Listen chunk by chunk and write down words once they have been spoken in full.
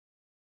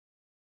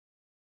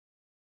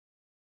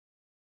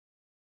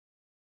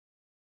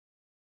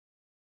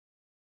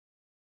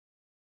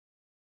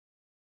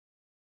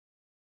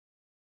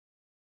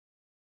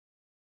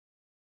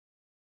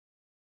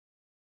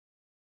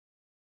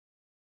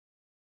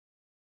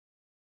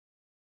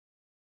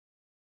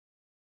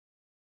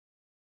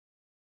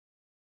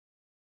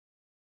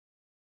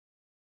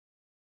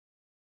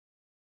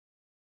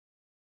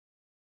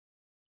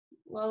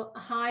Well,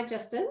 hi,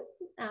 Justin.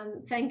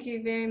 Thank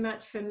you very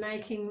much for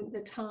making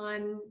the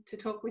time to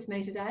talk with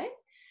me today.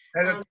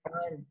 That's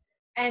fine.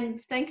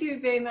 And thank you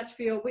very much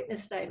for your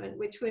witness statement,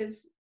 which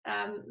was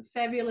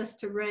fabulous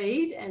to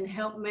read and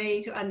helped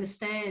me to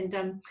understand.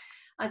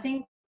 I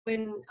think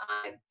when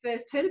I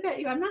first heard about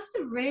you, I must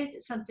have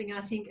read something, I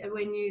think,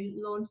 when you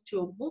launched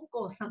your book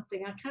or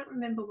something. I can't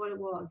remember what it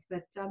was,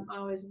 but I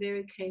was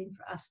very keen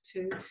for us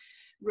to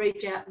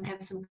reach out and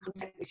have some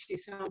contact with you.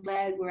 So I'm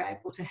glad we're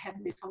able to have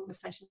this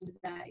conversation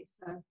today.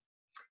 So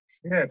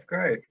Yeah, it's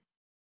great.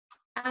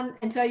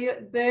 and so you're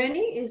at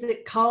Burnie. Is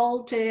it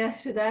cold there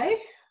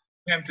today?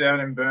 Camped out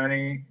in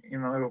Burnie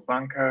in my little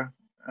bunker.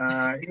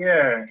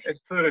 Yeah,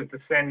 it's sort of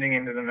descending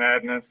into the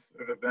madness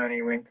of a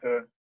Burnie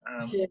winter.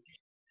 Yeah.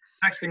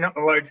 Actually, not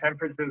the low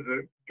temperatures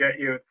that get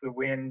you, it's the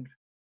wind.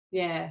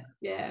 Yeah.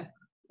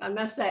 I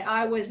must say,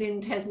 I was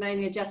in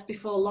Tasmania just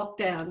before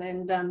lockdown,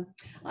 and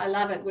I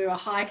love it. We were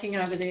hiking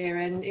over there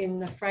and in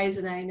the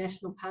Frasernae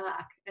National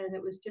Park, and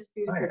it was just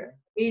beautiful. Oh, yeah.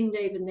 Wind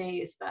even there,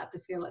 you start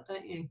to feel it,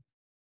 don't you?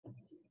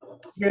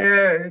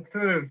 Yeah, it's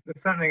sort of,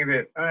 there's something a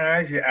bit, I don't know,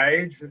 as you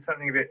age, there's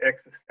something a bit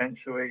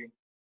existentially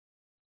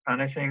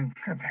punishing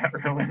about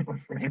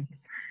relentless wind.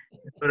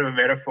 It's sort of a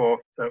metaphor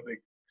for something,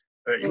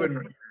 but you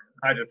wouldn't,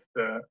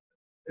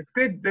 it's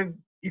good.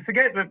 You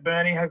forget that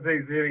Burnie has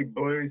these really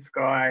blue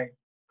sky,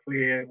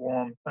 clear,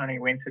 warm, sunny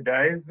winter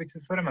days, which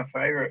is sort of my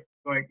favourite.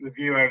 Like the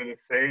view over the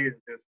sea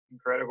is just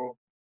incredible.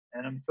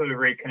 And I'm sort of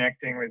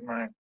reconnecting with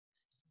my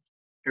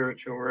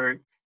spiritual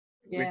roots,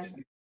 Yeah. which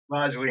is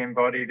largely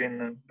embodied in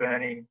the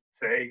Burnie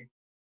Sea,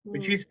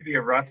 which used to be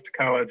a rust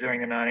colour during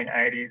the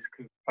 1980s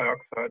because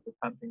dioxide were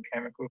pumping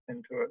chemicals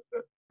into it.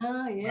 But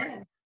Oh, yeah.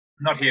 I'm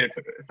not here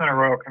to, it's not a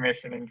royal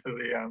commission into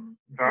the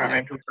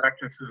environmental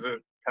practices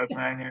of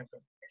Tasmania.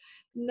 But.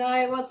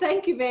 No, well,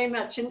 thank you very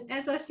much. And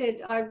as I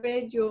said, I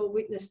read your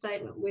witness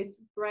statement with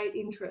great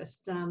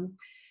interest.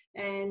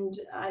 And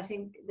I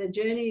think the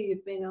journey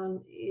you've been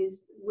on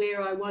is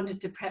where I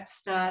wanted to perhaps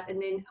start. And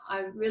then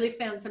I really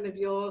found some of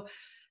your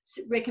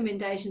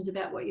recommendations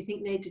about what you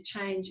think need to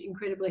change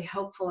incredibly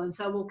helpful. And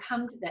so we'll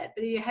come to that.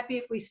 But are you happy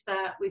if we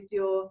start with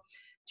your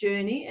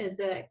journey as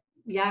a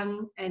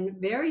young and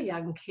very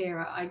young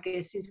carer, I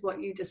guess, is what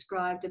you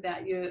described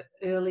about your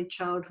early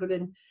childhood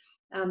and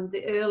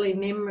the early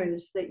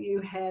memories that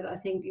you had? I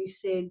think you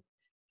said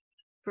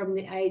from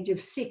the age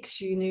of 6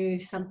 you knew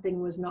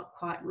something was not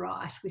quite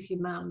right with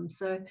your mum.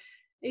 So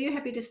are you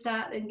happy to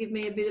start and give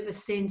me a bit of a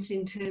sense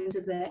in terms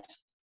of that?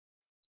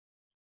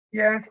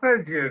 Yeah, I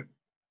suppose your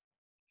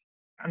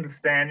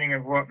understanding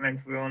of what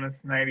mental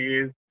illness maybe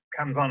is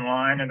comes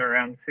online at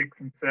around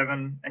 6 and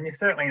 7, and you're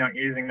certainly not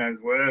using those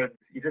words.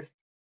 You're just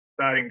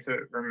starting to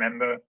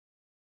remember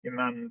your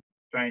mum's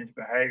strange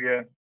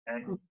behaviour,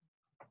 and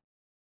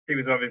she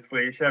had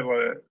a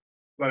lot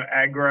of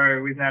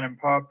aggro with Nan and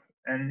Pop,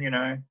 and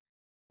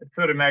it's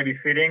sort of maybe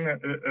fitting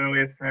that the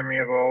earliest memory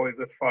of all is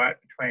a fight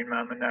between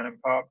Mum and Nan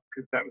and Pop,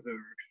 because that was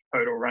a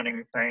total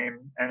running theme,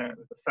 and it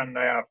was a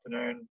Sunday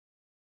afternoon,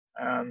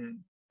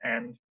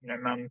 and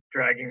Mum's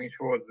dragging me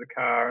towards the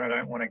car, and I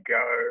don't want to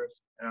go,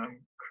 and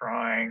I'm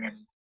crying, and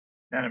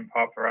Nan and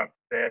Pop are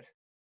upset.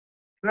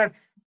 So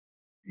that's,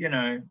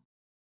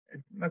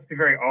 it must be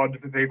very odd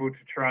for people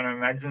to try and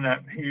imagine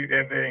that you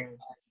there being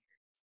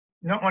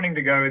not wanting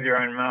to go with your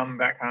own mum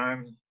back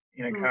home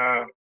in a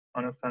car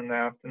on a Sunday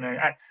afternoon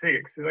at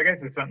 6. I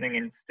guess there's something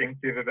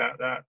instinctive about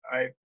that.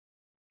 I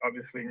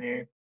obviously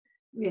knew.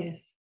 Yes.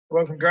 It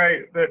wasn't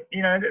great, but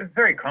it's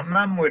very common.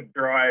 Mum would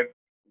drive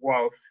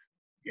whilst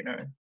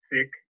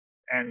sick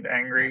and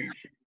angry.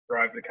 She'd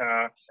drive the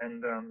car,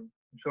 and I'm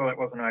sure that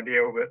wasn't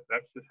ideal, but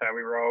that's just how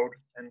we rolled.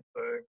 And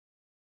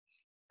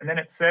then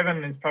at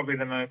 7 is probably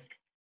the most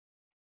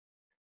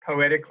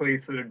poetically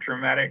sort of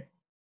dramatic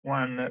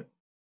one that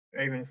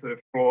even sort of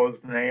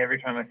floors me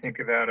every time I think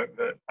about it.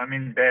 But I'm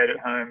in bed at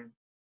home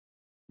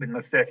with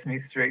my Sesame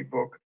Street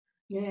book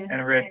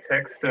and a red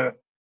texter,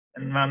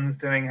 and Mum's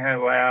doing her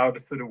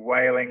loud sort of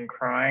wailing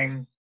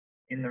crying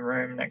in the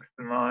room next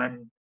to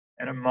mine,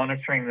 and I'm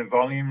monitoring the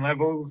volume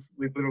levels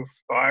with little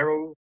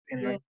spirals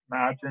in the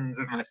margins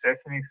of my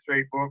Sesame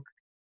Street book.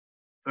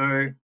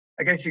 So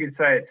I guess you could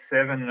say at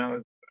 7 I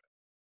was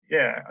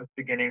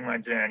beginning my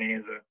journey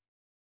as a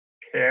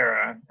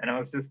carer, and I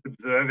was just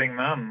observing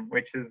Mum,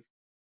 which is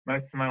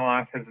most of my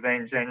life has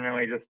been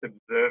generally just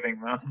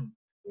observing Mum,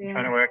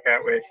 trying to work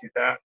out where she's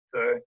at.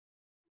 So,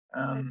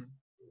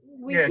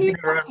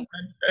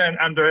 and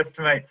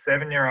underestimate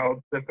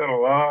 7-year-olds. They've got a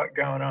lot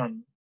going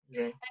on.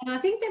 Yeah. And I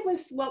think that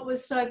was what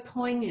was so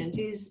poignant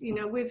is,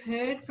 we've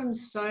heard from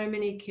so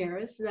many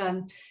carers,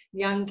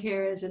 young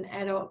carers and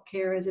adult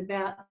carers,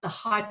 about the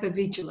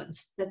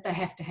hypervigilance that they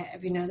have to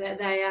have, that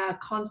they are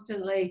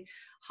constantly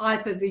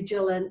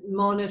hypervigilant,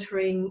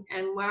 monitoring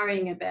and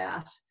worrying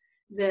about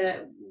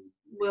the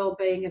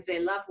well-being of their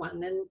loved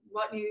one. And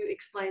what you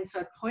explained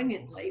so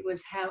poignantly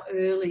was how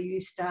early you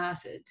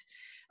started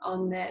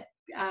on that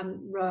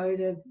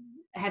road of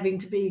having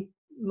to be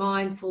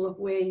mindful of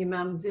where your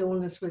mum's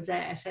illness was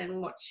at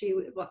and what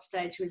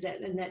stage she was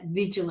at, and that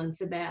vigilance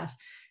about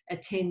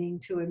attending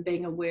to and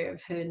being aware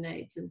of her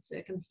needs and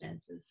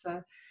circumstances.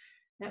 So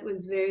that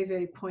was very,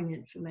 very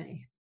poignant for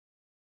me.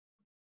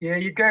 Yeah,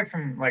 you go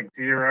from like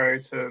 0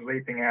 to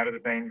leaping out of the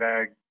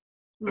beanbag,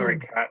 sorry,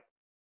 cat,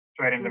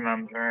 straight into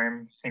mum's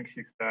room. I think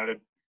she started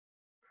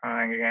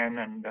crying again.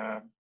 And,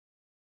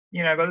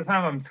 you know, by the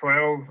time I'm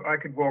 12, I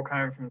could walk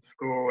home from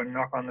school and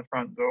knock on the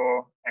front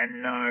door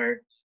and know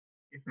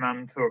if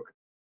mum took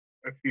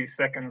a few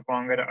seconds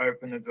longer to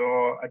open the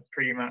door, I'd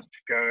pretty much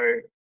go,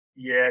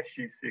 yeah,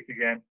 she's sick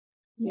again.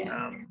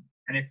 Yeah.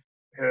 And if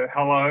her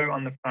hello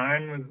on the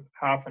phone was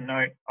half a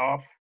note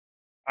off,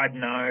 I'd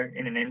know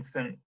in an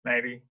instant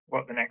maybe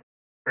what the next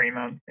 3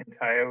 months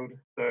entailed.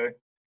 So,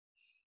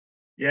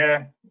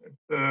 yeah,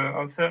 I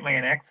was certainly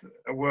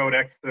a world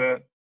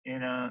expert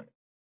in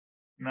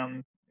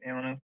mum's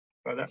illness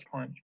by that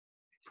point.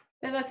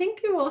 But I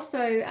think you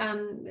also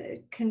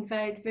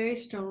conveyed very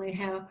strongly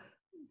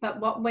but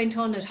what went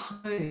on at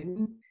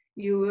home,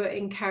 you were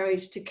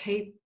encouraged to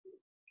keep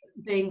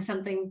being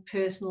something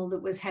personal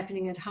that was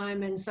happening at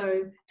home. And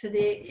so to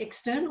the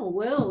external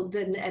world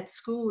and at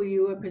school,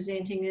 you were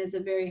presenting as a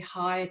very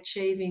high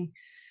achieving,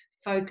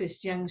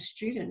 focused young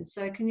student.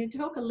 So can you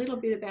talk a little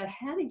bit about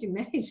how did you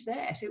manage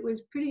that? It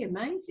was pretty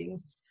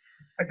amazing.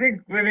 I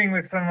think living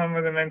with someone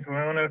with a mental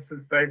illness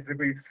is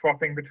basically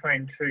swapping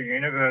between two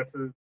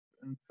universes.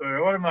 And so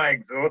a lot of my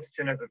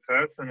exhaustion as a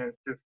person is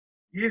just,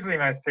 usually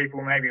most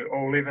people maybe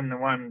all live in the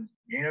one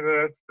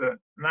universe, but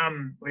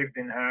mum lived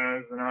in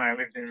hers and I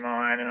lived in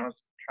mine, and I was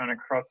trying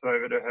to cross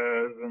over to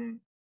hers. And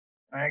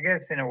I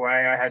guess in a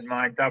way I had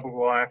my double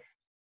life.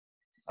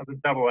 I was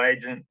a double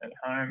agent at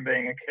home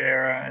being a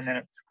carer, and then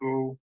at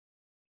school,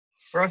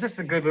 where I was just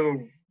a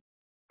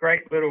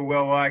great little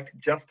well-liked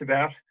just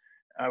about.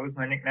 Was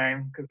my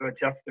nickname because I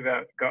just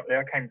about got there.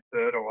 I came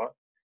third a lot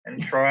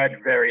and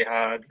tried very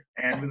hard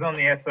and was on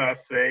the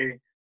SRC.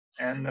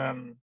 And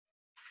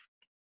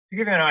to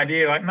give you an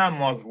idea, like mum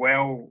was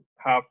well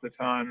half the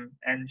time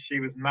and she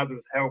was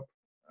mother's help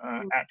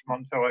at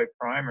Montello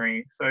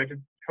Primary. So to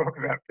talk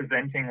about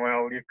presenting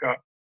well, you've got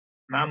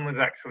mum was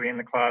actually in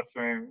the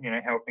classroom, you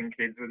know, helping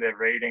kids with their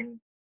reading,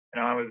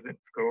 and I was at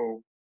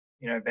school,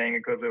 you know, being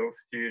a good little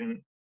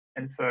student.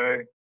 And so,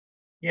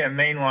 yeah,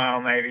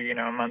 meanwhile, maybe, you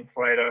know, a month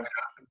later,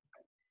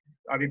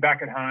 I'd be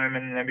back at home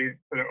and there'd be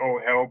sort of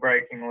all hell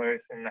breaking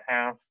loose in the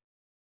house.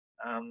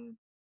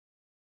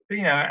 But,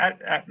 you know,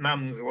 at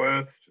mum's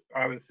worst,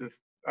 I would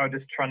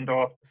just trundle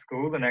off to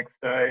school the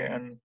next day,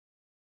 and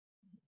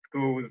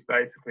school was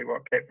basically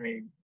what kept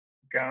me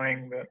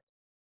going. But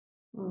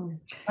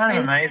kind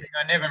of amazing.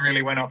 I never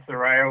really went off the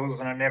rails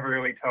and I never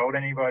really told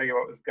anybody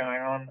what was going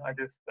on. I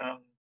just, I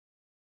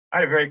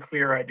had a very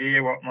clear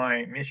idea what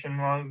my mission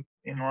was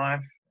in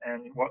life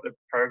and what the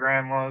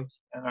program was,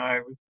 and I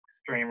was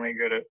extremely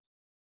good at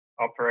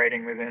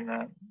operating within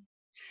that.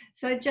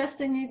 So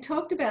Justin, you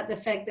talked about the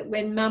fact that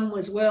when mum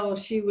was well,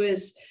 she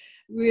was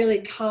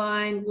really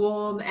kind,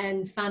 warm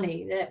and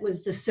funny. That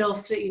was the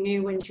self that you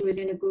knew when she was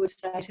in a good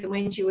state, and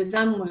when she was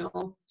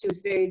unwell, she was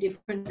very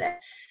different.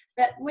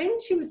 But when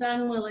she was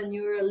unwell and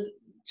you were a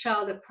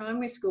child at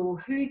primary school,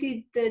 who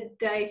did the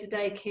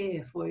day-to-day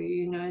care for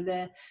you? You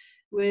know,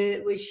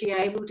 was she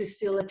able to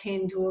still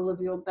attend to all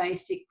of your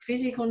basic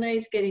physical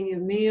needs, getting your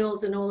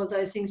meals and all of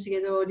those things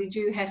together, or did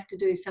you have to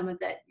do some of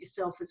that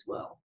yourself as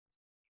well?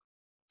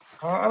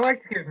 I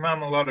like to give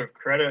mum a lot of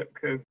credit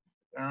because,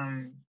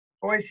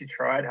 boy, she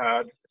tried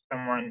hard for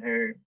someone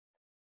who,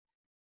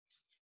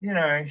 you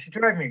know, she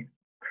drove me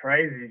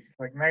crazy,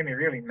 like made me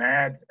really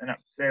mad and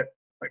upset,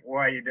 like,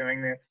 why are you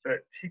doing this? But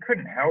she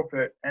couldn't help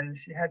it, and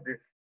she had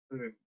this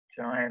sort of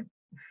giant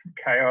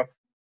chaos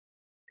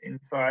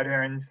inside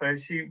her, and so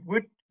she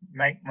would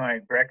make my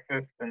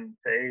breakfast and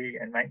tea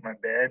and make my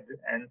bed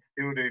and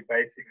still do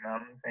basic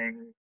mum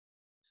things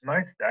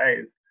most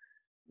days.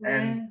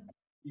 And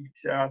she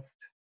just,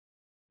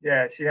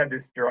 yeah, she had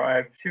this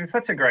drive. She was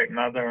such a great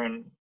mother,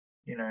 and,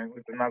 you know,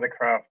 was a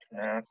mothercraft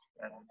nurse,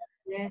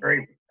 and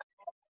very,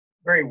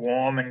 very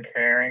warm and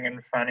caring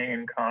and funny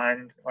and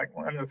kind, like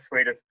one of the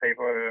sweetest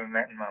people I've ever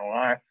met in my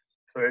life.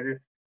 So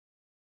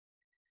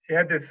she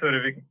had this sort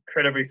of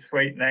incredibly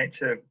sweet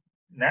nature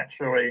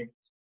naturally,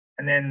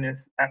 and then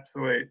this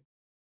absolute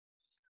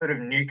sort of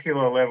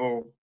nuclear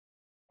level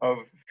of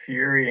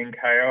fury and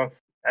chaos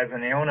as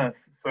an illness.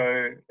 So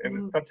it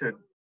was such a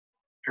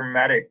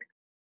dramatic,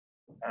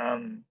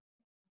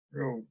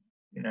 real,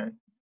 you know,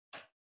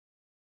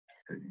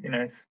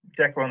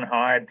 Jekyll and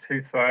Hyde,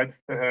 two sides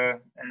to her.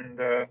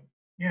 And,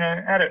 you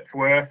know, at its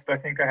worst, I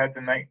think I had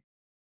to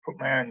put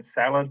my own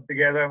salad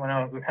together when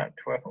I was about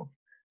 12.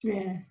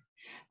 Yeah.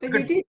 But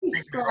you did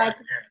describe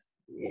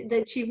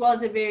that she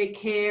was a very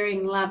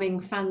caring, loving,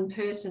 fun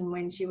person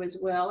when she was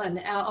well.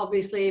 And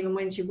obviously, even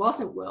when she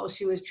wasn't well,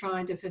 she was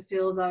trying to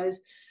fulfill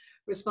those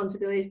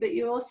responsibilities. But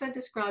you also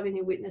describe in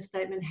your witness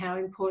statement how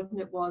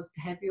important it was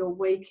to have your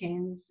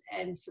weekends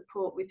and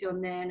support with your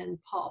nan and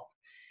pop.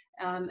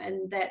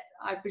 And that,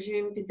 I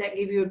presume, did that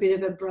give you a bit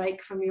of a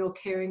break from your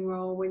caring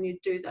role when you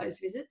do those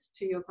visits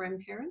to your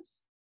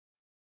grandparents?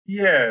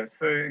 Yeah,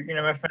 so, you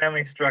know, my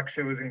family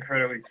structure was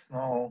incredibly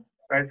small.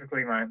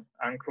 basically my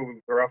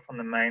uncles were off on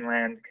the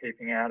mainland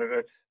keeping out of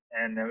it,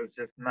 and there was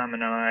just mum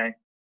and I,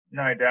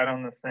 no dad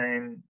on the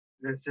scene.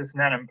 There's just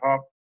Nan and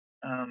Pop.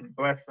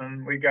 Bless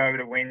them. We go over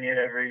to Wynyard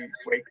every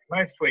week,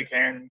 most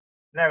weekends.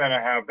 No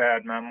matter how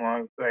bad mum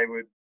was, they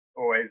would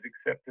always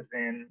accept us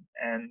in.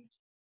 And,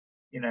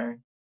 you know,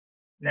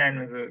 Nan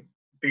was a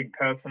big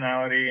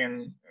personality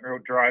and a real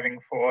driving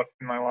force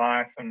in my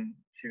life, and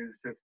she was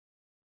just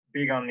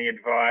big on the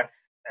advice,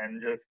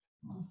 and just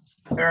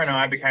her and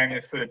I became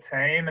this sort of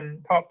team.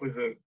 And Pop was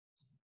a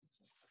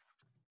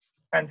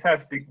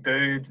fantastic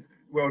dude,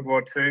 World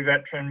War II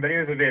veteran, but he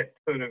was a bit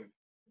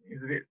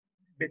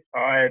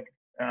tired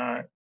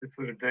to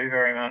sort of do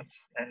very much.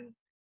 And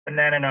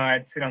Nan and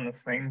I'd sit on the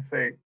swing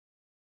seat.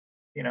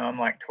 You know, I'm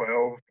like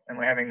 12 and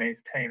we're having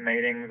these team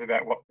meetings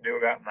about what to do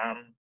about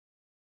mum.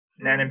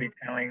 Nan would be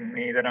telling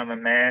me that I'm a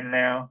man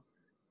now,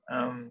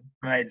 from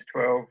age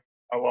 12,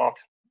 a lot.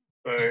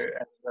 So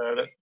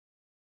that,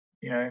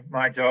 you know,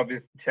 my job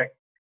is to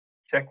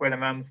check whether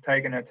mum's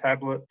taken her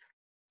tablets,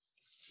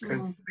 because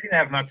we didn't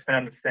have much of an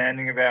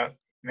understanding about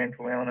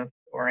mental illness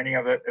or any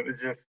of it. It was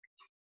just,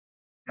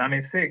 mum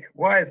is sick.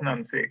 Why is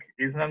mum sick?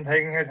 Is mum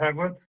taking her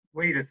tablets?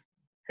 We just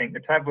think the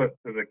tablets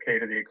are the key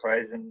to the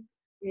equation.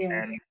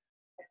 Yes.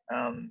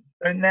 And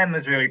so Nan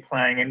was really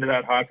playing into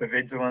that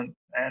hypervigilance,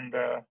 and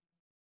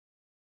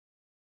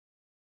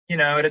you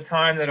know, at a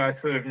time that I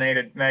sort of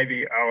needed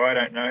maybe, I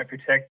don't know,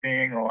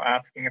 protecting or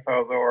asking if I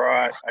was all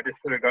right, I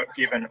just sort of got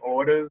given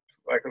orders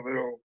like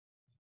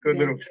a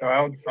little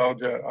child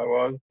soldier I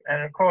was.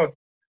 And of course,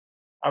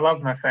 I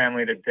loved my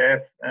family to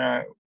death, and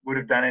I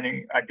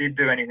did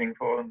do anything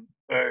for them.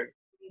 So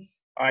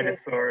I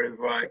just saw it as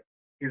like,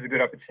 here's a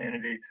good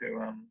opportunity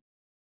to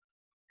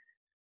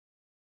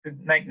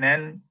make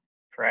Nan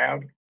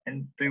proud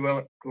and do well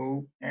at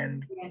school,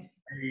 and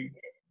maybe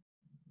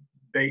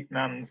beat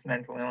mum's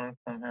mental illness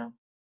somehow.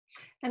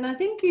 And I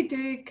think you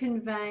do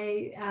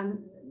convey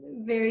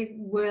very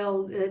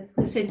well the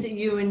sense that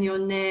you and your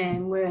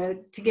Nan were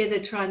together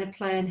trying to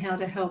plan how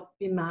to help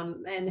your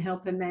mum and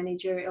help her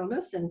manage her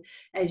illness, and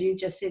as you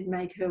just said,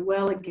 make her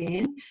well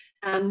again.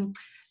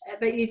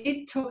 But you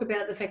did talk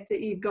about the fact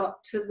that you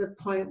got to the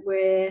point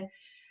where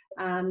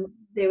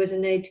there was a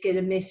need to get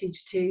a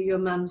message to your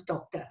mum's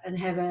doctor and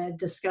have a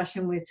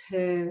discussion with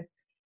her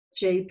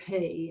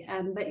GP,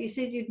 but you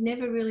said you'd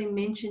never really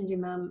mentioned your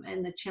mum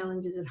and the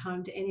challenges at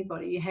home to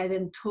anybody. You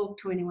hadn't talked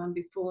to anyone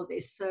before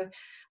this. So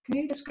can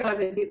you describe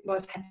a bit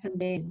what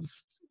happened then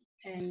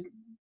and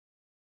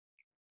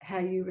how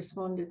you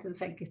responded to the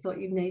fact you thought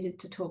you needed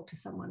to talk to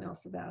someone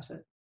else about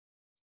it?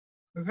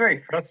 It was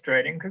very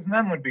frustrating because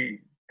mum would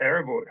be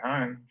terrible at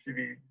home. She'd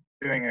be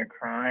doing her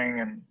crying,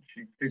 and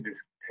she'd do this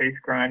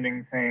teeth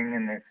grinding thing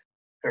and this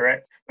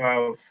Tourette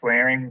style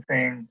swearing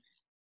thing,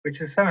 which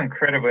was so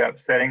incredibly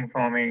upsetting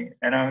for me.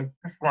 And I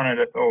just wanted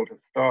it all to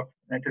stop,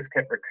 and it just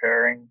kept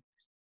recurring.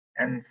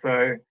 And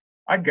so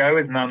I'd go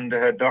with mum to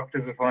her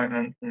doctor's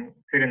appointments and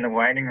sit in the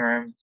waiting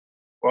room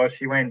while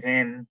she went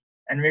in,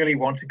 and really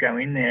want to go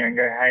in there and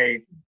go,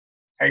 hey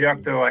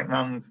doctor, like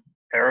mum's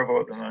terrible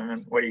at the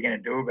moment. What are you going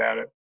to do about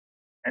it?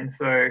 And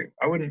so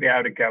I wouldn't be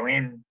able to go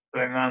in.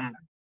 So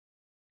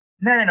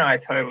Nan and I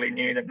totally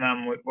knew that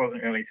mum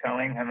wasn't really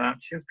telling her much.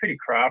 She was pretty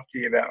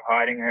crafty about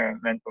hiding her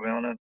mental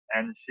illness,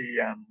 and she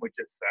would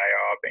just say,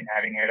 I've been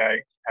having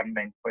headaches, haven't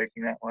been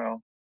sleeping that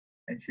well.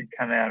 And she'd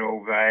come out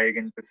all vague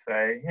and just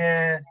say,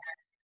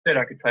 said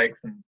I could take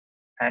some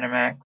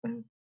Panamax.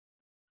 And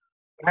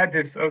I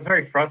was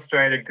very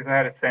frustrated because I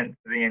had a sense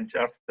of the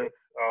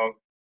injustice of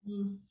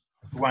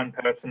one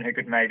person who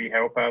could maybe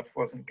help us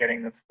wasn't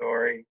getting the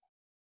story.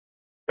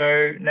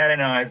 So Nan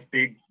and I's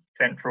big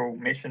central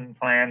mission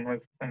plan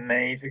was for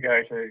me to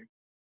go to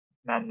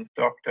mum's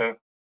doctor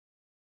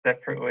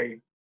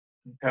separately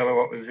and tell her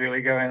what was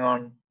really going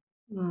on.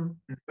 And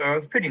so I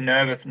was pretty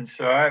nervous and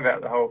shy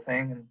about the whole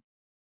thing, and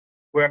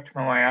worked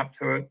my way up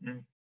to it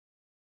and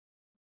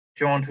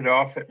jaunted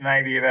off at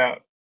maybe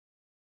about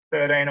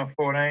 13 or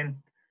 14,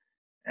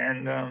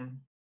 and it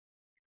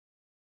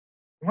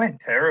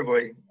went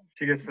terribly.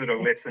 She just sort of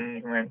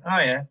listened and went, oh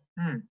yeah,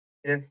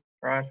 yes,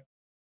 right.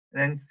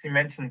 And then she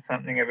mentioned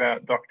something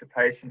about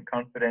doctor-patient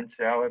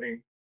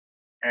confidentiality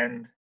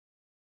and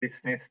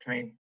dismissed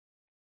me,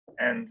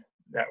 and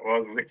that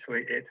was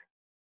literally it.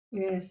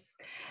 Yes.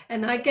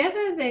 And I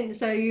gather then,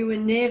 so you were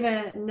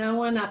no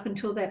one up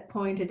until that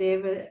point had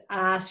ever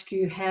asked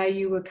you how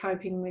you were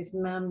coping with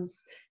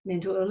mum's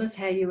mental illness,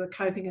 how you were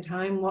coping at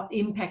home, what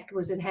impact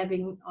was it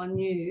having on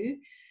you,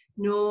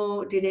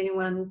 nor did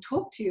anyone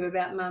talk to you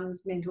about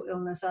mum's mental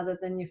illness other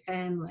than your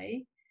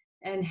family,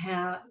 and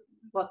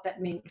what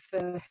that meant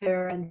for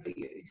her and for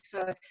you.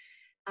 So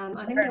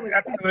I think that was...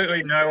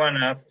 Absolutely no one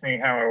asked me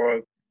how I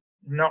was,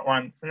 not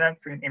once, and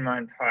that's in my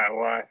entire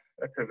life.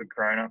 That's as a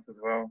grown-up as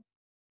well.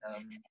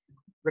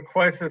 The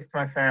closest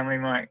my family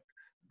might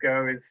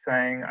go is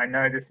saying, I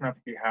know this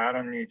must be hard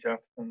on you,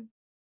 Justin.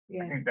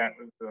 Yes. I think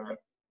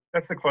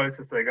that's the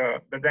closest they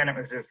got. But then it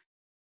was just,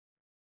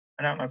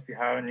 I know it must be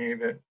hard on you,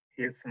 but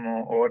here's some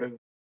more orders.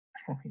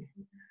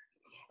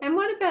 And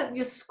what about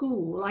your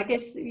school? I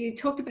guess you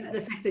talked about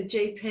the fact that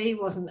GP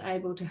wasn't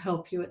able to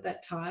help you at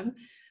that time.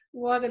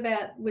 What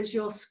about, was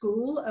your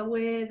school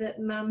aware that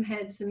mum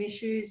had some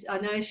issues? I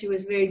know she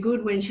was very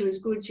good when she was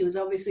good. She was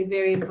obviously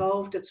very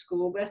involved at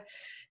school, but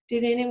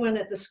did anyone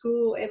at the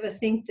school ever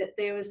think that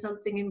there was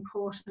something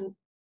important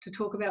to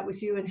talk about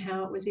with you and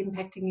how it was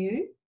impacting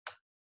you?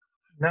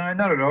 No,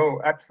 not at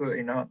all.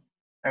 Absolutely not.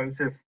 It was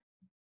just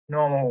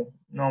normal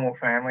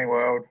family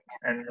world,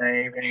 and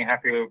me being a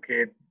happy little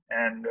kid.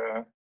 And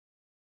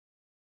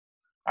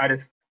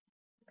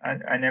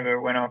I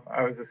never went off.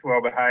 I was just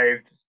well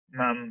behaved.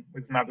 Mum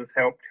was mother's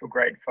help till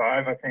grade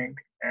 5, I think,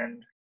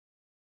 and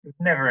there's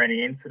never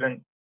any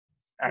incident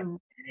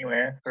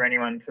anywhere for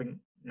anyone to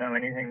know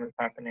anything was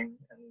happening.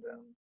 And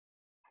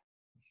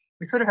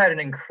we sort of had an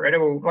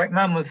incredible, like,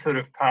 Mum was sort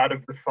of part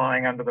of the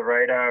flying under the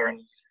radar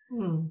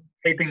and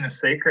keeping the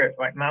secret.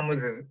 Like, Mum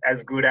was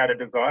as good at it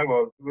as I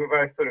was. We were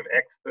both sort of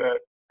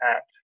expert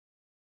at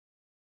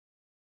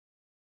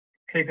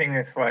keeping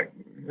this, like,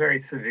 very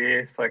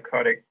severe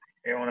psychotic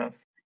illness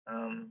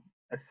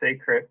a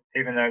secret,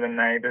 even though the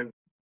neighbours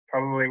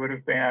probably would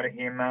have been able to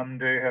hear Mum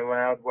do her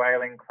loud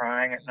wailing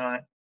crying at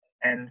night,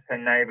 and her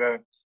neighbour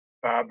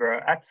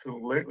Barbara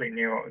absolutely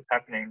knew what was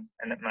happening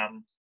and that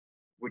Mum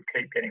would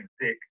keep getting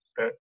sick.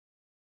 But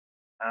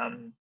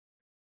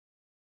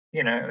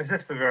you know, it was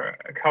just a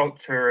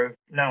culture of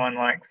no one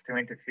likes to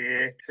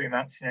interfere too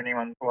much in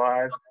anyone's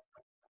lives.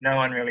 No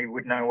one really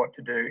would know what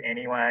to do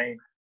anyway,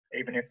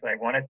 even if they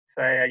wanted to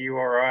say, "Are you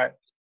all right?"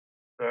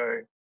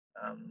 So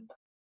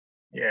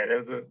yeah,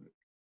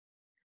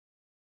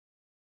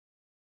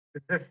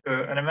 it's just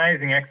an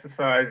amazing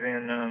exercise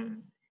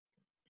in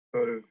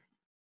sort of,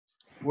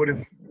 we'll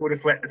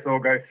just let this all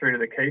go through to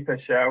the keeper,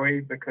 shall we?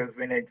 Because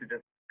we need to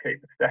just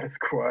keep the status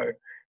quo,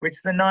 which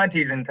the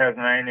 90s in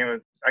Tasmania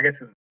was, I guess,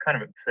 was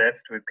kind of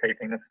obsessed with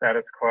keeping the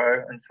status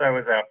quo, and so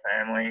was our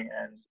family.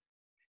 And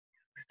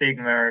the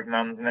stigma of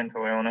Mum's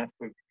mental illness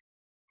was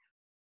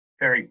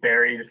very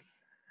buried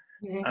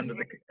under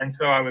the, and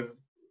so I was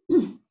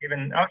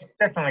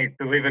definitely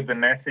delivered the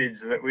message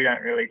that we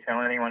don't really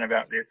tell anyone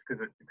about this because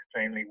it's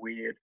extremely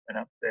weird and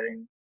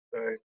upsetting. So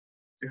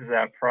this is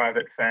our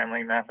private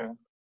family matter.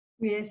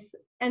 Yes.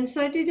 And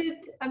so did it,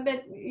 I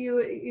bet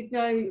you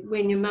know,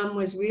 when your mum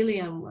was really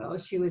unwell,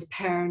 she was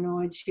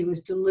paranoid, she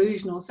was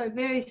delusional, so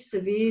very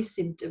severe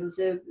symptoms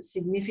of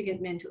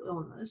significant mental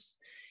illness.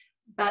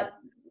 But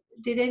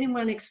did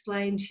anyone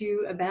explain to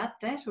you about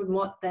that and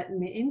what that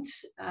meant?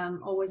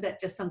 Or was that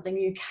just something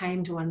you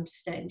came to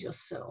understand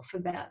yourself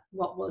about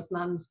what was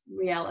mum's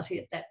reality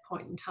at that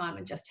point in time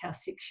and just how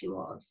sick she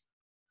was?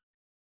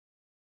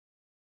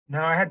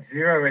 No, I had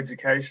zero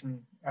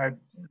education. I had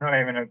not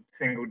even a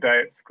single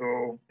day at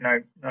school. No,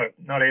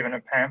 not even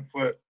a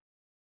pamphlet.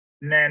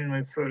 Nan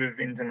was sort of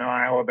in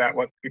denial about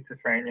what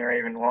schizophrenia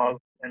even was,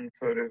 and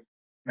sort of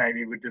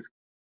maybe would just,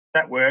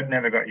 that word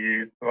never got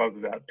used till I was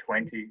about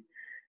 20.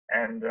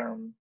 And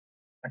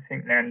I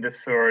think Nan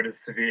just saw it as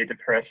severe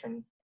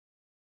depression.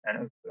 And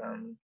it was,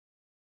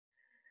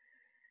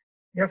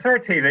 yeah, I saw a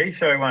TV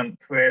show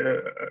once where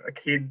a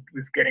kid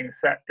was getting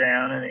sat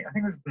down, and I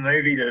think it was the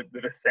movie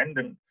The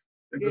Descendants.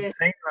 There's a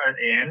scene right at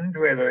the end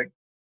where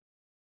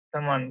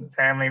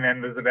family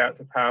member's about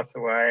to pass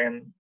away,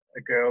 and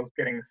the girl's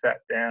getting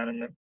sat down,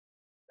 and the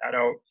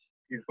adult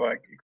is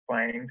like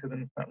explaining to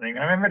them something. And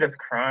I remember just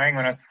crying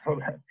when I saw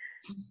that.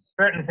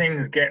 Certain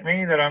things get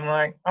me that I'm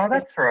like, oh,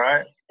 that's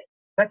right.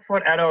 That's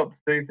what adults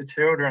do for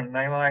children.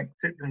 They like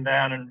sit them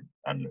down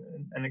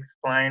and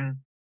explain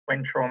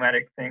when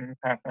traumatic things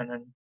happen.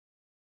 And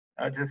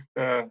I just,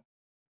 because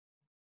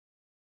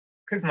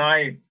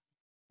my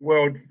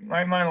world,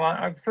 my life,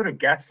 I've sort of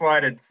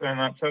gaslighted so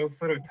much. I was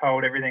sort of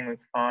told everything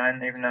was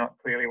fine, even though it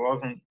clearly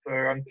wasn't. So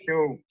I'm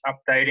still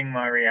updating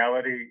my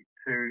reality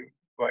to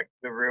like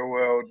the real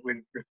world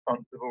with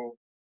responsible,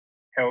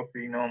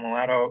 healthy, normal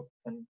adults,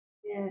 and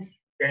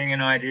getting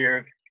an idea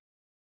of,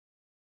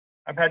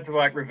 I've had to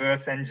like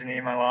reverse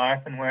engineer my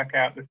life and work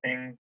out the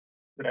things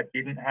that I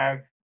didn't have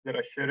that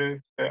I should have,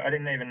 but I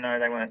didn't even know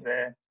they weren't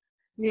there.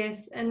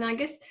 Yes, and I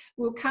guess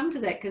we'll come to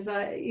that because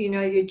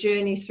your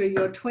journey through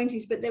your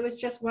 20s, but there was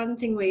just one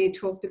thing where you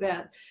talked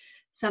about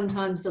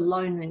sometimes the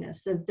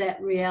loneliness of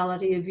that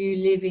reality of you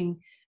living,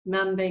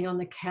 mum being on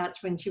the couch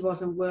when she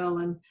wasn't well,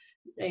 and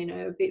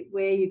a bit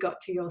where you got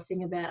to your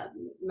thing about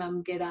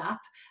mum get up,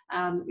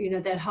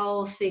 that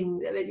whole thing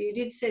that you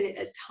did say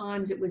at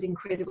times it was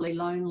incredibly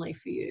lonely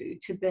for you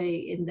to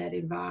be in that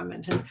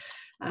environment.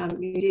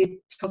 And you did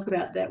talk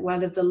about that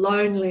one of the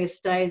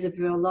loneliest days of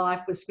your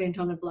life was spent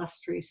on a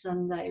blustery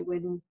Sunday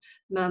when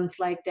mum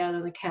flaked out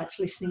on the couch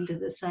listening to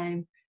the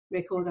same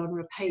record on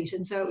repeat.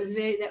 And so that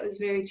was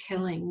very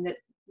telling that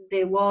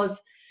there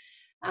was,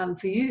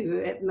 for you,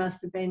 it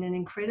must have been an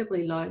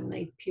incredibly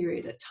lonely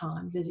period at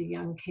times as a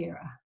young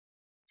carer.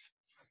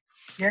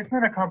 Yeah, it's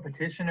not a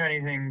competition or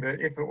anything,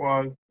 but if it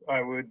was,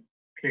 I would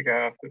kick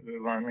ass at the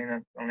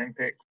Loneliness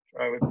Olympics.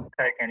 I would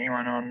take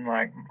anyone on.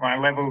 Like, my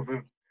levels of,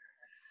 a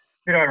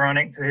bit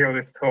ironic to hear all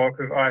this talk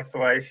of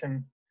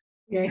isolation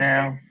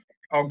now,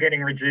 or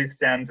getting reduced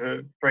down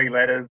to 3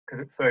 letters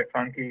because it's so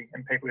funky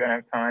and people don't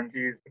have time to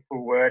use the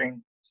full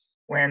wording.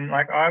 When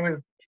like I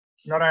was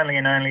not only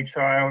an only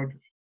child,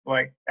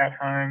 like at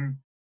home,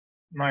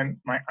 my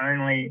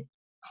only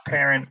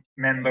parent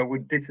member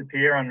would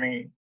disappear on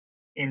me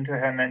into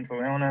her mental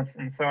illness,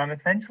 and so I'm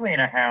essentially in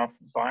a house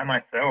by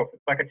myself.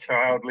 It's like a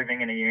child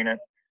living in a unit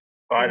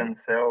by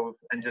themselves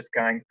and just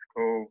going to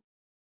school.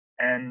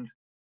 And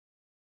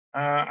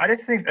I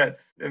just think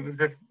it's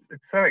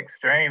so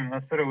extreme. I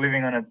was sort of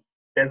living on a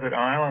desert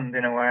island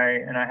in a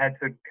way, and I had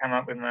to come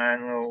up with my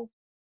own little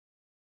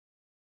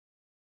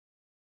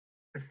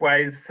just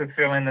ways to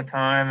fill in the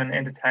time and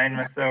entertain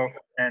myself.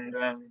 And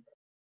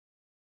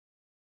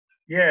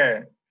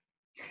yeah,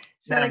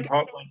 So Nan and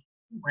Pop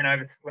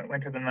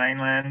went to the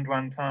mainland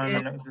one time,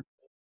 and it was just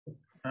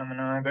Mum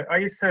and I. But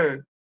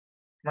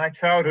my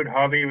childhood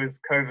hobby was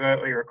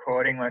covertly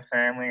recording my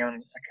family on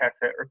a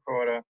cassette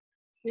recorder.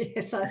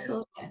 yes, I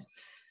saw that.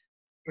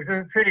 It was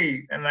a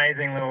pretty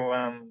amazing little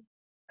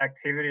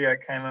activity I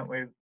came up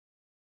with,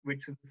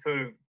 which was a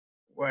sort of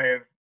way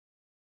of,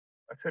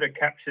 I sort of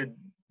captured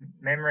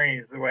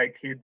memories the way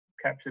kids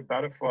captured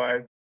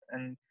butterflies,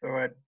 and so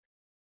I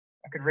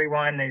could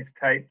rewind these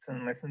tapes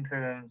and listen to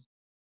them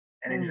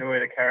and enjoy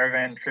the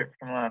caravan trip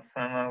from last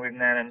summer with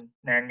Nan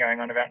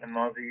going on about the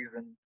mozzies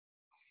and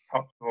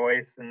Pop's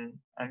voice, and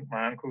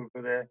my uncles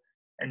were there,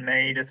 and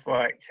me just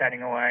like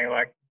chatting away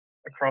like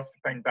a cross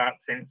between Bart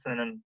Simpson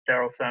and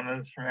Daryl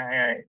Summers from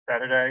Hey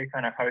Saturday,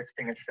 kind of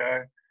hosting a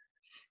show.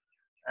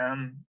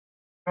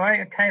 So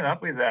I came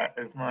up with that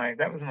as my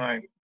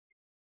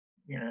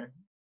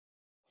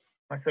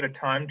sort of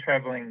time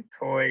traveling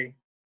toy,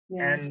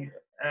 and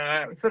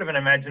sort of an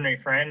imaginary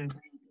friend,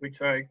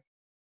 which I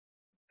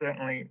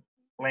certainly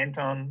lent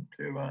on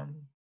to.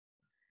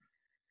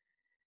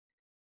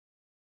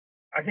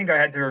 I think I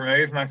had to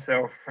remove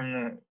myself from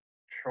the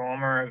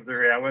trauma of the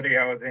reality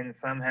I was in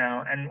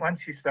somehow. And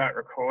once you start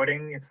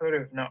recording, you're sort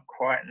of not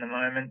quite in the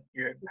moment.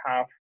 You're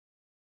half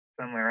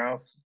somewhere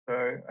else.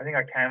 So I think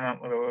I came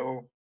up with a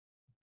little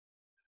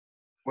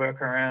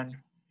workaround.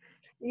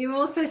 You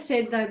also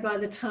said, though, by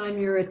the time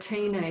you were a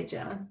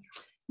teenager,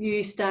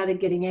 you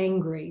started getting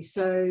angry.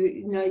 So,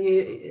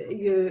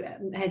 you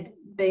had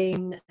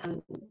been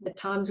the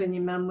times when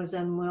your mum was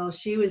unwell,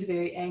 she was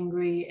very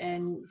angry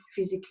and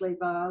physically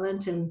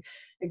violent and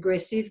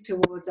aggressive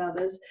towards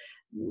others,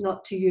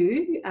 not to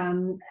you.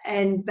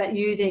 But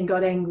you then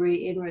got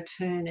angry in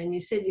return, and you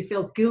said you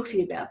felt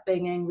guilty about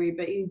being angry,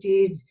 but you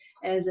did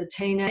as a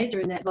teenager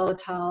in that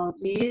volatile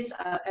years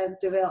of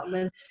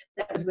development.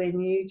 That was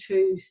when you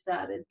too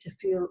started to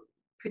feel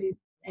pretty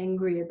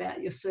angry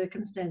about your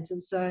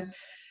circumstances. So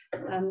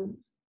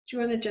do you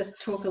want to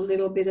just talk a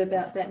little bit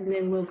about that, and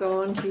then we'll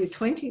go on to your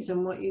 20s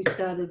and what you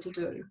started to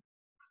do?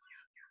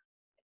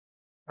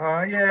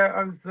 Yeah,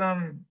 I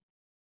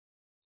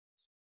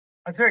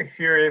was very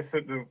furious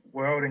at the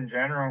world in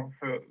general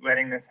for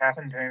letting this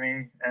happen to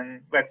me.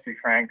 And let's be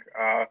frank,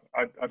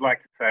 I'd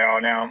like to say, oh,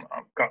 now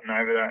I've gotten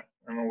over that.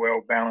 I'm a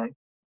well-balanced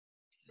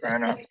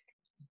grown-up.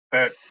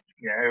 But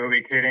yeah, who are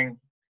we kidding?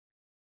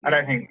 I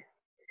don't think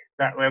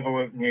that level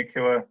of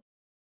nuclear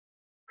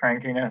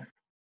crankiness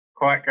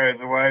quite goes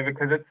away,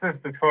 because it's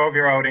just the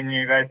 12-year-old in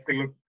you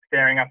basically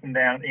staring up and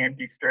down at the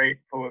empty street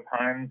full of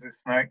homes with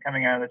smoke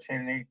coming out of the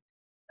chimney,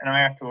 and I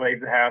have to leave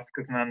the house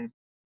because Mum's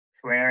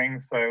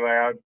swearing so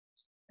loud,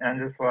 and I'm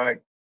just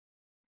like,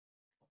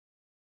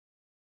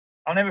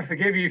 I'll never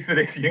forgive you for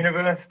this,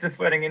 universe, just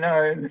letting you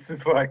know. This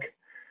is like,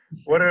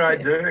 what did I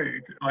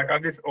do? Like,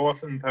 I'm this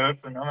awesome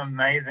person, I'm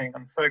amazing,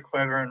 I'm so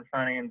clever and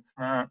funny and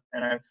smart,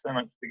 and I have so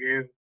much to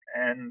give,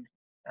 and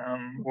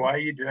why are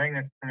you doing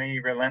this to me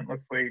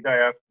relentlessly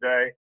day after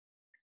day?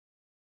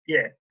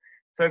 Yeah.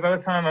 So by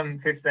the time I'm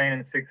 15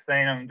 and 16,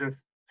 I'm just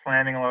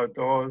slamming a lot of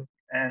doors.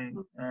 And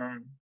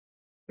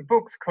the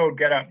book's called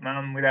Get Up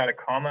Mum without a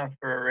comma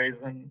for a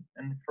reason.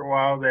 And for a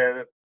while there,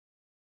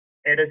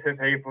 the editor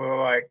people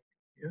were like,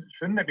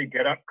 shouldn't it be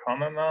Get Up,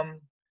 comma, Mum?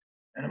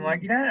 And I'm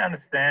like, you don't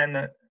understand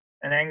that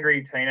an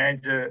angry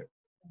teenager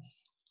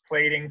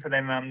pleading for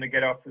their mum to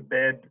get off the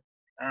bed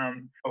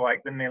for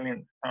like the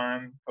millionth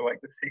time, for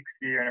like the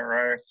 6th year in a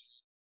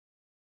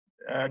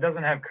row,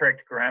 doesn't have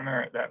correct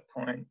grammar at that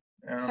point.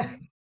 I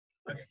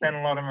spent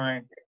a lot of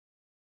my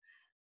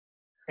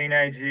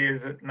teenage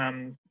years at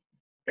Mum's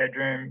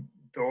bedroom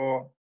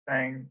door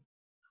saying,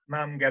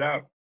 Mum, get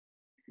up.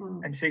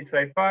 And she'd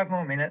say, 5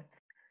 more minutes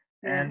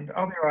and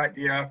I'll be right,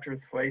 dear, after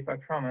asleep, I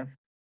promise.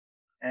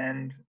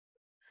 And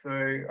so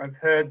I've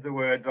heard the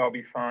words, I'll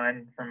be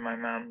fine, from my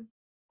mum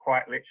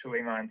quite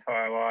literally my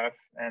entire life.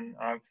 And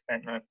I've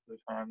spent most of the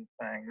time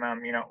saying,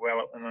 Mum, you're not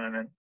well at the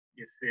moment,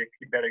 you're sick,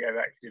 you better go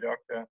back to your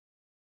doctor.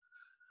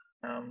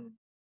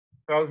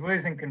 So I was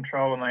losing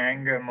control of my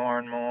anger more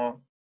and more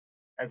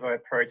as I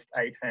approached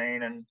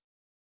 18. And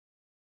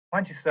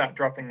once you start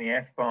dropping the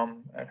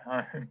F-bomb at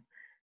home,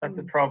 that's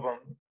a problem.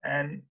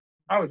 And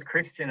I was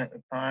Christian at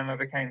the time. I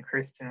became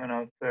Christian when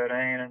I was 13,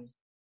 and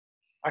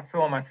I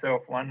saw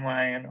myself one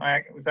way, and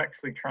I was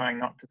actually trying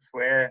not to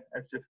swear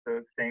as just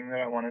a thing that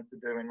I wanted to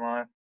do in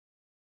life.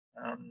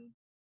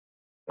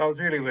 I was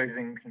really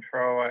losing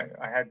control.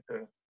 I had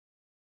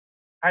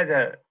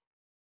to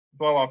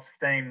blow off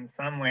steam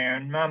somewhere,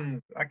 and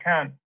Mum's, I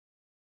can't,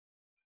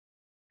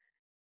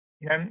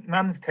 you know,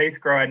 Mum's teeth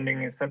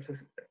grinding is such a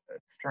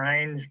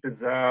strange,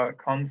 bizarre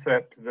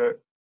concept that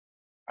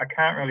I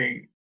can't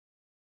really,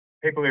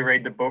 people who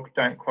read the book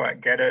don't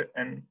quite get it.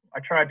 And I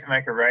tried to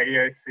make a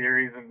radio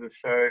series of the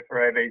show for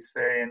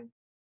ABC, and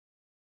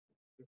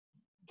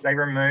they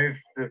removed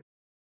the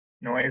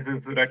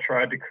noises that I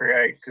tried to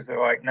create because they're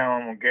like, no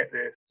one will get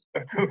this.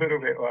 It's a little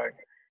bit like,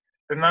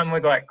 the mum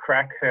would like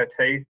crack her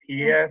teeth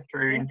here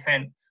through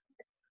intense,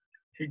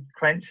 she'd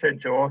clench her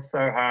jaw so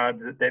hard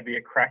that there'd be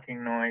a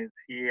cracking noise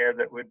here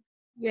that would.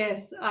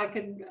 Yes, I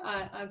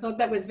thought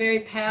that was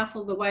very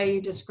powerful, the way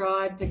you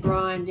described the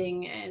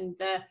grinding and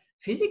the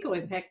physical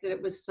impact, that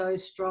it was so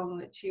strong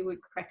that she would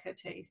crack her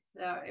teeth.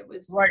 So it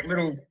was like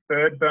little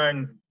bird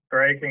bones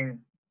breaking.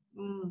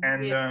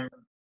 And yeah.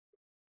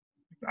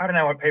 I don't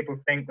know what people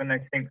think when they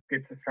think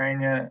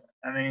schizophrenia.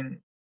 I mean,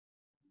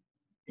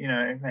 you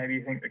know, maybe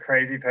you think the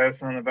crazy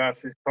person on the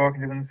bus is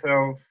talking to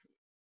themselves.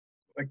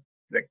 Like,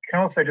 that can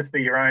also just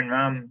be your own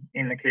mum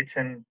in the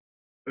kitchen,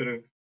 sort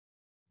of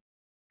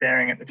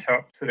staring at the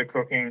chops that are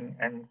cooking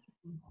and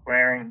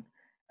swearing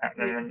at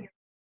them.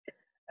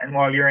 And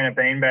while you're in a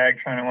beanbag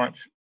trying to watch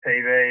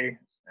TV,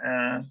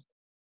 I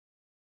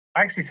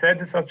actually said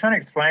this, I was trying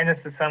to explain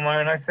this to someone,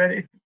 and I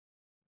said,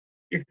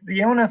 if the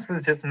illness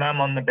was just mum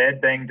on the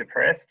bed being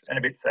depressed and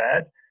a bit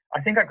sad,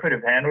 I think I could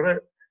have handled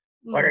it.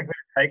 Like, I could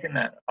have taken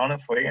that,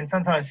 honestly. And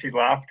sometimes she'd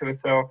laugh to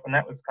herself, and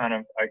that was kind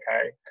of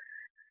okay.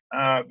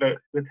 But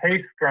the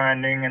teeth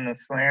grinding and the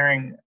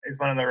swearing is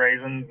one of the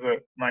reasons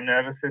that my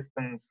nervous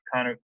system's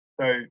kind of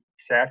so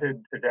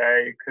shattered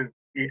today, because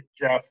it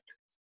just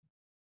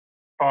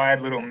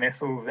fired little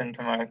missiles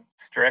into my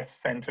stress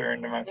center,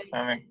 into my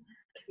stomach.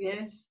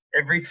 Yes.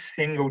 Every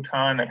single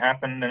time it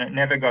happened, and it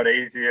never got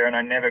easier, and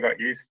I never got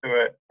used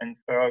to it. And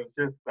so I was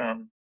just,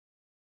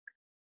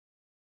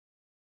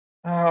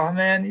 oh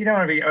man, you don't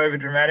want to be over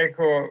dramatic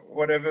or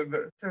whatever,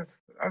 but it's just,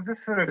 I was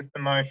just sort of just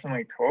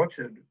emotionally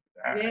tortured.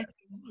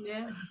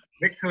 Yeah.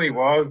 Literally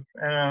was,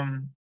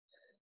 and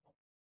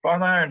by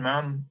my own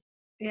mum.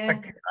 Yeah. I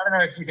don't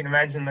know if you can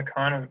imagine the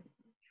kind of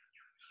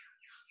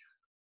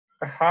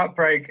the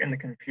heartbreak and the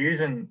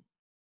confusion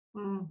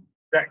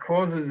that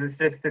causes. Is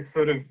just this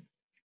sort of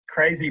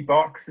crazy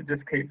box that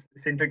just keeps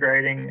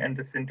disintegrating and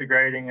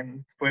disintegrating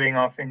and splitting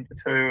off into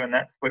two, and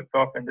that splits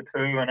off into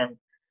two, and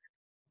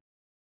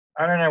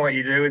I don't know what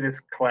you do with this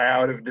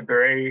cloud of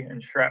debris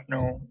and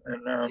shrapnel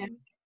and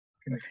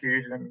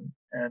confusion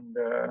and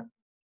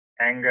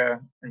anger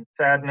and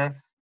sadness.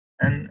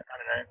 And I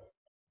don't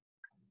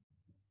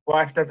know,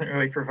 life doesn't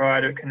really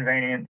provide a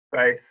convenient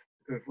space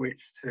with which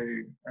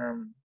to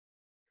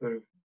sort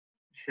of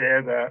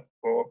share that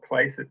or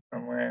place it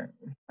somewhere.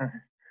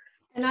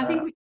 And I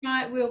think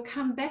we'll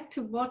come back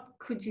to what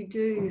could you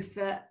do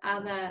for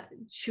other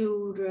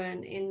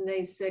children in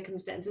these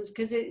circumstances,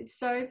 because it's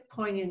so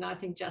poignant, I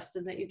think,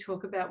 Justin, that you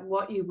talk about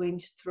what you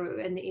went through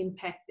and the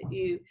impact that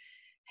you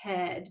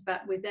had,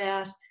 but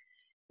without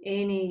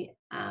any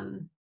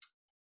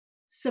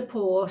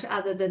support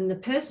other than the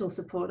personal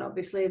support,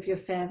 obviously, of your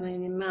family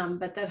and your mum,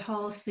 but that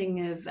whole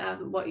thing of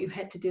what you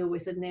had to deal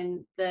with, and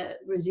then the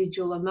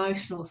residual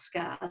emotional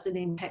scars and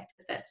impact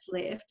that's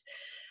left.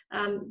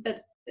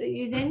 But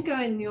you then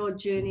go in your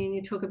journey and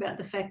you talk about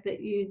the fact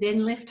that you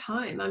then left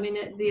home. I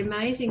mean, the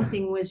amazing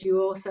thing was you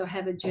also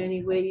have a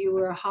journey where you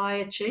were a high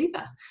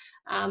achiever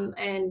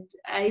and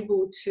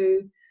able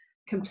to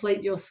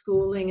complete your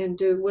schooling and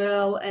do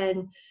well,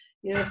 and,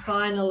 you know,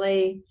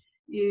 finally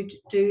you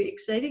do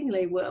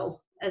exceedingly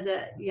well as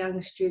a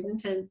young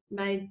student and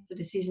made the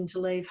decision to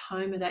leave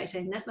home at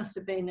 18. That must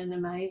have been an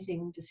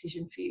amazing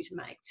decision for you to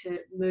make, to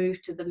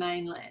move to the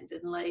mainland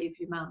and leave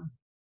your mum.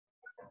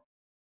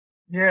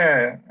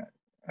 Yeah,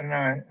 I don't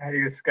know, how do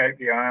you escape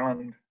the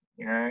island,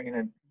 you know,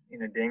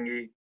 in a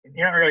dinghy?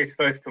 You're not really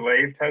supposed to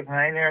leave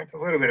Tasmania. It's a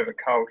little bit of a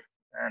cult,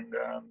 and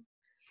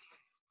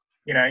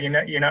you know,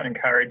 you're not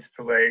encouraged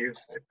to leave.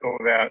 It's all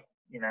about,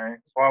 you know,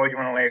 why would you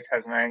want to leave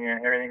Tasmania?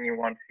 Everything you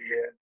want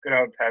here. Good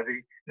old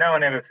Tassie. No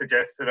one ever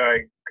suggested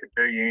I could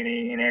do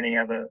uni in any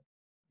other,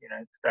 you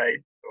know,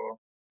 state. Or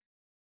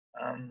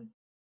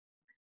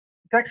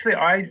it's actually,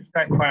 I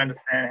don't quite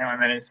understand how I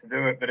managed to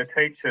do it, but a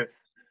teacher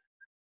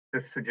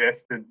just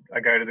suggested I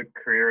go to the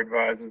career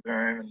advisor's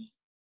room and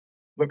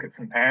look at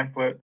some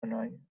pamphlets, and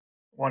I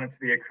wanted to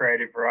be a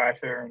creative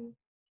writer. And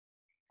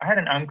I had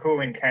an uncle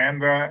in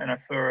Canberra, and I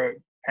saw a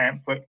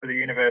pamphlet for the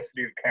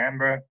University of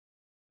Canberra.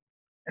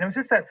 And it was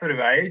just that sort of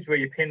age where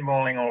you're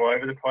pinballing all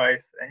over the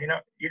place, and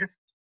you're just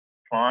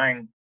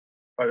flying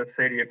by the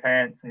seat of your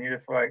pants, and you're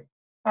just like,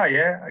 oh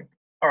yeah,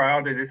 all right,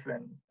 I'll do this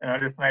then. And I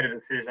just made a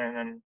decision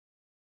and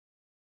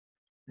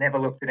never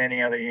looked at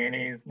any other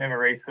unis, never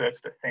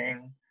researched a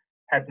thing,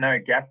 had no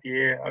gap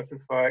year. I was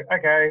just like,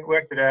 okay,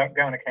 worked it out,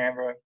 going to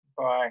Canberra,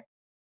 bye.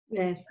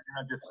 Yes. And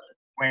I just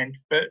went.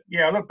 But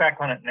yeah, I look back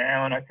on it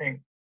now, and I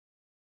think,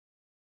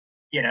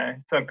 you know,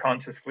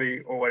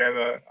 subconsciously or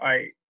whatever,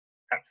 I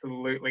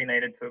absolutely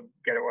needed to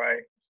get away.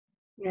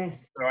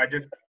 Yes. So I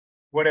just,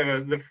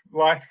 whatever the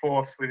life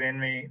force within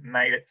me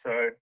made it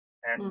so,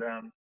 and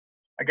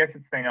I guess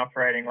it's been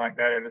operating like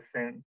that ever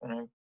since. And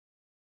I've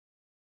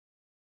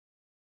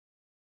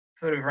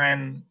sort of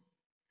ran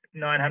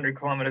 900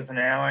 kilometers an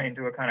hour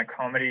into a kind of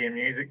comedy and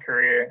music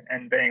career,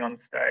 and being on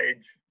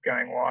stage,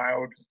 going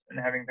wild, and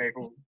having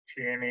people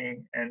cheer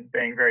me, and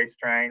being very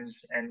strange,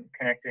 and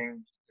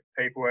connecting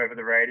with people over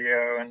the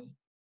radio. And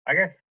I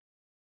guess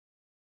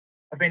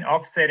I've been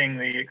offsetting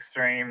the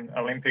extreme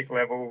Olympic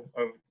level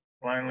of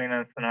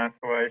loneliness and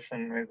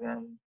isolation with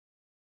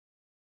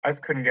I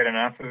just couldn't get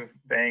enough of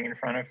being in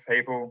front of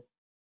people,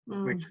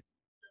 which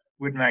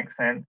would make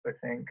sense, I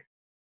think.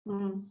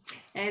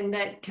 And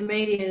that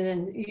comedian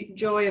and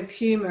joy of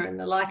humour and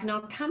the like, and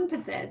I'll come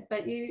to that,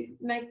 but you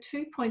make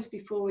 2 points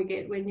before we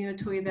get, when you were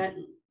talking about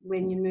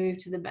when you moved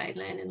to the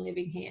mainland and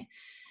living here.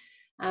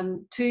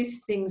 2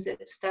 things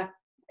that stuck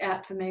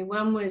out for me.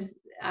 One was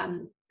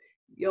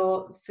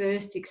your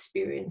first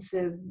experience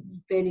of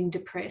being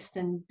depressed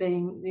and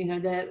being, you know,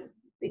 the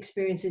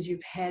experiences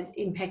you've had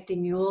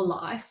impacting your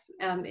life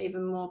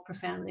even more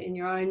profoundly in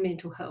your own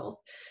mental health.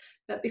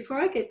 But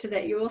before I get to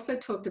that, you also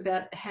talked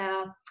about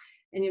how,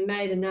 and you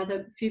made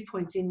another few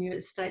points in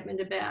your statement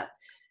about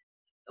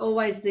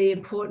always the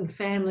important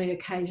family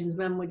occasions.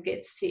 Mum would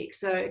get sick,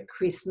 so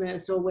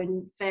Christmas, or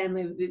when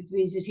family would be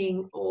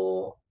visiting,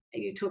 or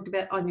you talked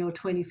about on your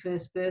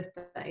 21st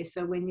birthday,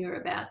 so when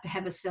you're about to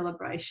have a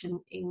celebration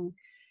in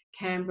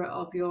Canberra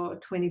of your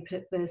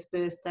 21st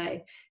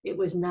birthday, it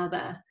was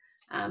another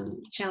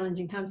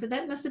challenging time. So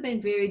that must have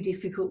been very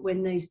difficult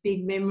when these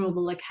big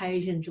memorable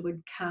occasions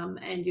would come,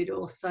 and you'd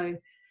also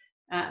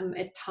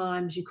at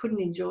times you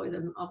couldn't enjoy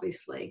them,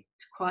 obviously,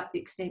 to quite the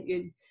extent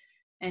you'd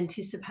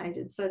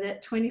anticipated. So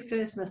that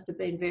 21st must have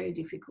been very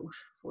difficult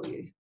for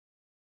you.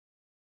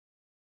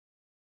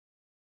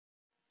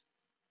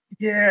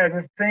 Yeah,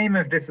 the theme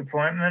of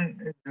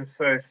disappointment is just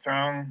so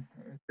strong.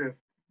 It's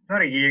just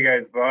not a year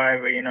goes by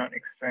where you're not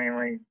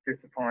extremely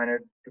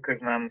disappointed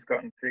because Mum's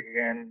gotten sick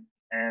again.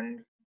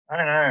 And I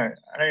don't know,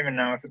 I don't even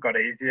know if it got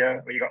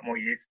easier or you got more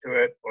used to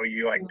it or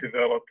you like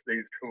developed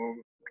these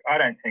tools. I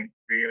don't think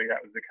really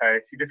that was the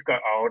case. You just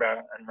got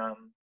older and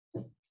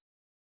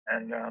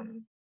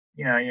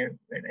you know,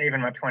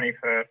 even my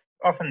 21st,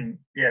 often,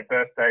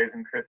 birthdays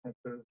and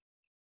Christmases.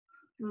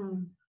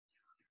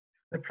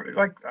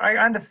 Like, I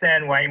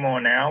understand way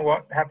more now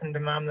what happened to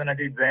Mum than I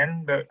did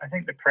then, but I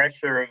think the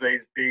pressure of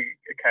these big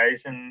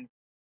occasions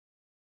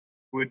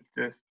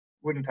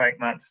wouldn't take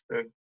much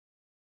to.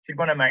 She'd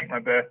want to make my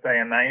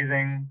birthday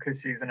amazing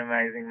because she's an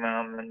amazing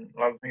mum and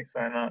loves me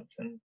so much.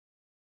 And,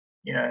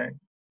 you know,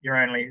 your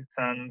only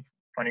son's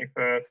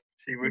 21st,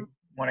 she would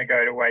want to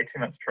go to way too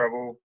much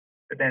trouble.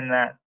 But then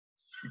that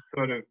she'd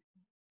sort of,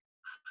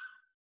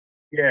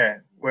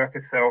 work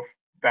herself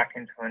back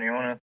into an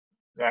illness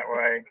that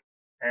way.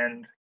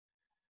 And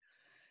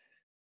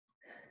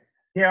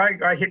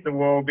I hit the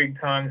wall big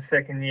time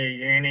second year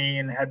uni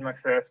and had my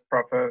first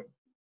proper,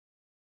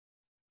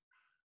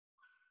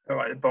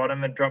 like the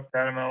bottom had dropped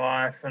out of my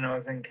life when I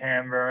was in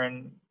Canberra,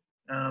 and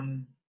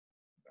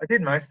I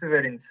did most of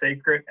it in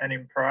secret and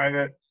in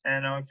private,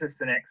 and I was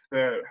just an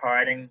expert at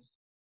hiding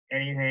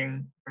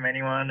anything from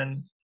anyone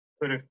and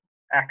sort of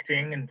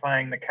acting and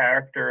playing the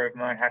character of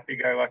my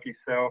happy-go-lucky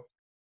self.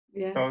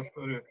 Yes. So I was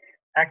sort of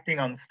acting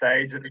on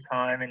stage at the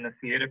time in the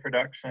theatre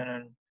production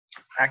and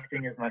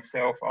acting as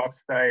myself off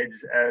stage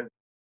as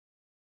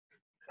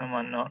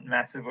someone not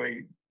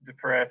massively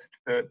depressed,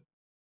 but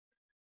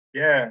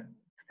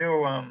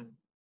still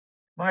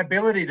my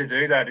ability to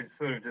do that is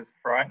sort of just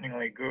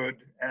frighteningly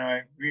good, and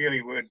I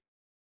really would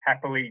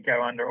happily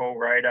go under all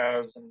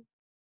radars, and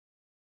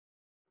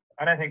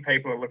I don't think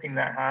people are looking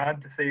that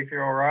hard to see if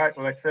you're all right.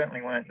 Well, they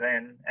certainly weren't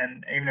then,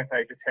 and even if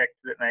they detect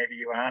that maybe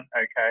you aren't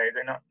okay,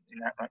 they're not in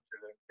that much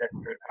of a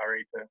desperate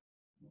hurry to,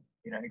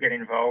 you know, get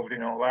involved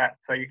in all that.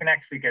 So you can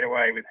actually get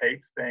away with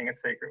heaps being a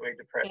secretly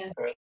depressed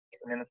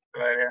person in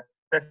Australia,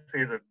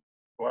 especially as a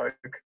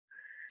bloke.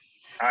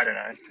 I don't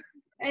know.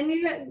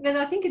 But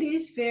I think it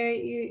is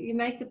you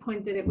make the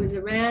point that it was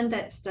around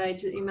that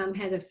stage that your mum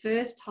had her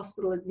first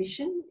hospital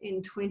admission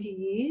in 20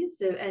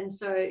 years. And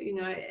so, you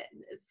know,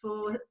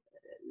 for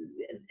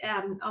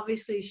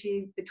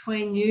obviously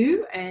between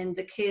you and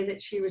the care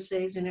that she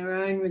received and her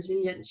own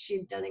resilience,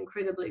 she'd done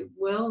incredibly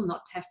well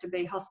not to have to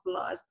be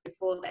hospitalised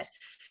before that.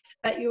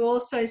 But you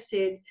also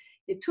said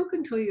it took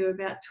until you were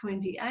about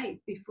 28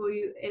 before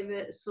you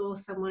ever saw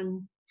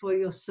someone for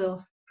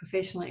yourself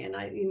professionally. And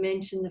you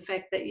mentioned the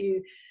fact that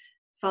you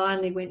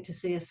finally went to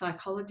see a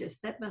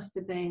psychologist. That must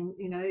have been,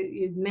 you know,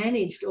 you've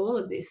managed all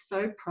of this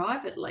so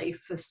privately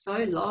for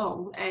so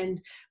long,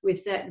 and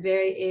with that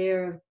very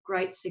air of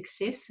great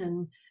success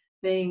and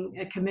being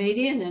a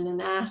comedian and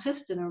an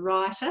artist and a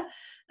writer.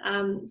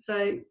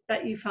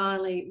 But you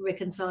finally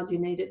reconciled you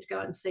needed to go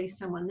and see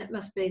someone. That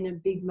must have been a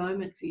big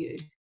moment for you.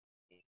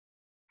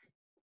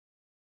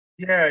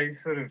 Yeah, you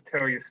sort of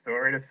tell your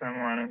story to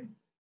someone and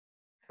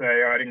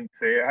say, I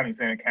haven't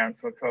seen a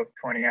counsellor until I was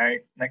 28.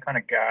 And they kind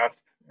of gasp.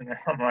 And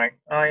I'm like,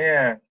 oh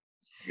yeah,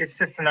 it's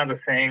just another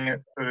thing.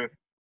 It's sort of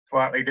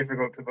slightly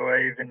difficult to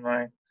believe in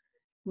my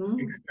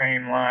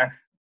extreme life.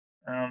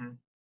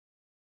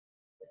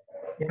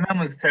 Your mum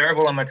was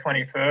terrible on my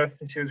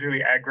 21st, and she was really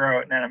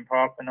aggro at Nan and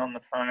Pop and on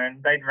the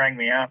phone. They'd rang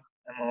me up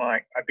and were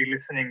like, I'd be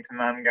listening to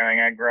Mum going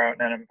aggro at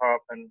Nan and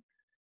Pop, and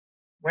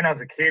when I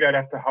was a kid, I'd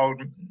have to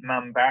hold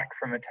Mum back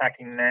from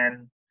attacking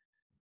Nan.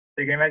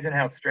 So you can imagine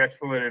how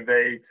stressful it'd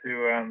be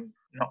to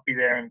not be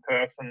there in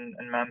person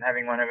and Mum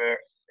having one of her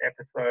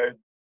episodes.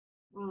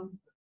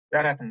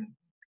 That happened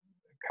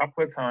a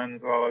couple of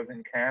times while I was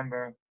in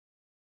Canberra.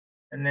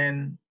 And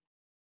then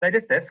they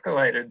just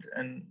escalated,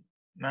 and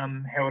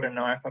Mum held a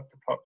knife up to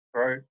Pop's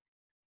throat.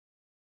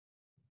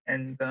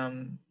 And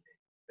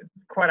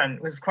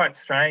it was quite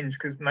strange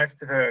because most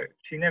of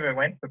she never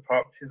went for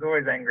Pop. She was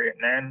always angry at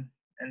Nan.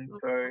 And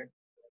so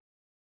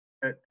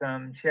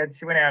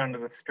she went out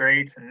onto the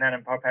street, and Nan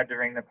and Pop had to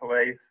ring the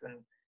police. And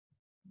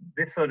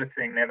this sort of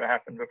thing never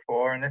happened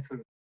before. And this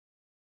was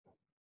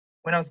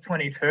when I was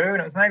 22,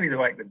 and it was maybe the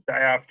day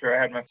after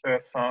I had my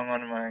first song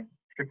on my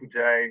Triple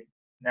J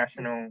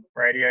national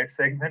radio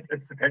segment.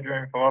 It's the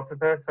Bedroom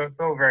Philosopher, so it's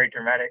all very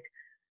dramatic.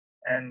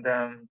 And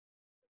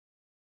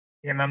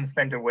Mum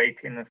spent a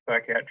week in the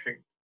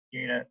psychiatric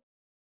unit,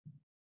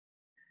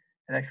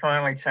 and they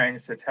finally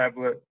changed her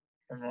tablet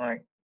from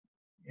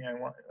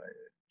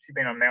she'd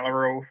been on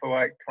Mellaril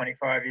for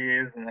 25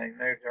 years, and they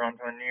moved her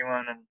onto a new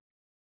one.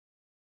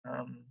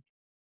 And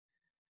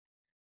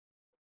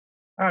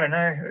I don't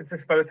know, it's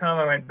just by the time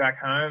I went back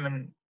home,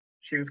 and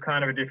she was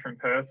kind of a different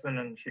person,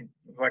 and she'd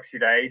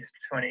aged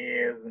 20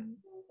 years and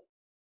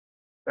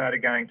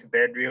started going to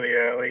bed really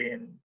early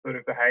and sort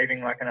of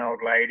behaving like an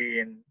old lady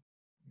and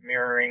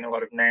mirroring a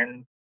lot of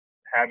Nan's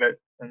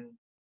habits. And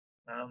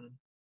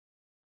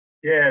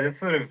there's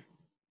sort of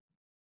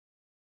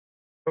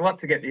a lot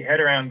to get your head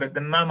around. But the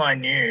Mum I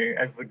knew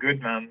as the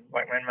good Mum,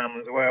 when Mum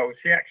was well,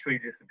 she actually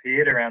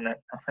disappeared around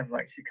that time.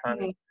 She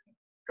kind of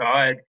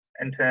died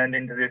and turned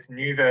into this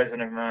new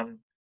version of Mum.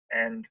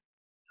 And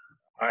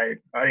I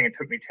think it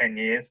took me 10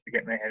 years to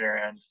get my head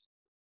around.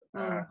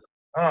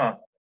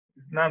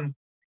 Mum's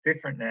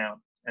different now,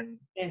 and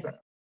yes.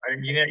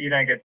 You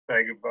don't get to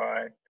say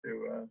goodbye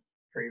to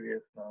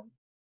previous Mum.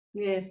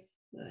 Yes,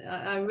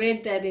 I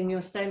read that in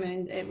your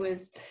statement. It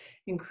was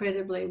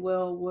incredibly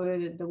well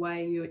worded, the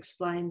way you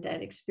explained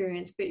that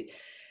experience. But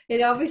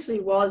it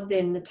obviously was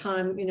then the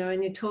time,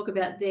 and you talk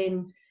about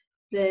then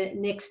the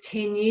next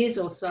 10 years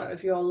or so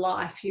of your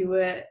life, you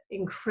were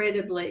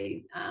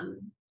incredibly,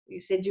 you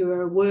said you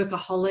were a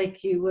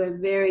workaholic, you were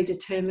very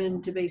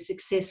determined to be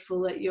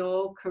successful at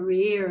your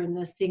career and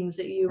the things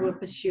that you were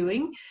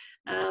pursuing,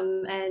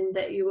 and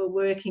that you were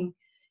working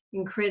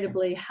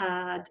incredibly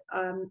hard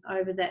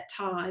over that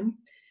time.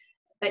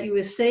 But you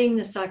were seeing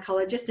the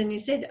psychologist, and you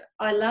said,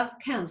 I love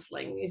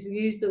counselling. You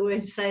used the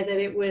word to say that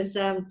it was,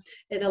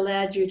 it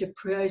allowed you to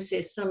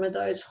process some of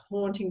those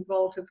haunting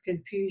vault of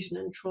confusion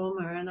and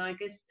trauma. And I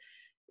guess,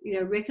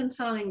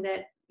 reconciling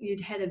that you'd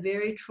had a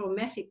very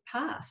traumatic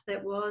past,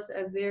 that was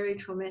a very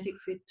traumatic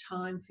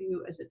time for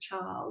you as a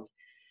child,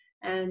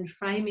 and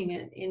framing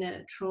it in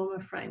a trauma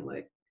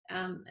framework,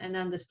 and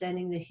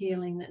understanding the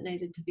healing that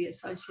needed to be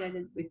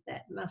associated with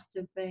that must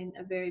have been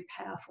a very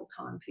powerful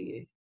time for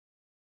you.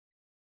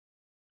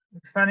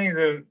 It's funny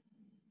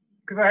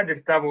because I had this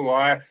double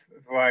life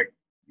of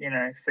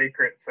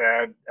secret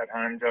sad at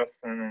home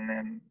Justin, and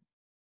then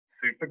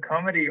super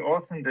comedy,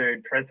 awesome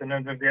dude,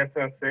 president of the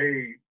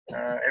SRC.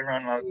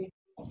 Everyone loves,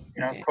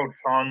 I was called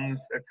Fonz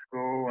at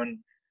school, and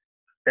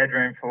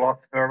Bedroom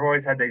Philosopher. I've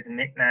always had these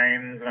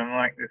nicknames, and I'm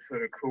like this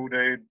sort of cool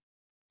dude,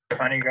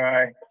 funny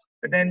guy.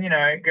 But then,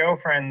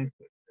 girlfriends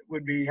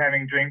would be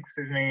having drinks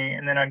with me,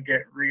 and then I'd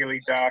get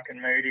really dark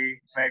and moody,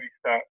 maybe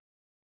start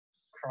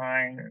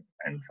crying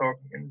and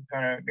talking and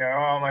trying to go,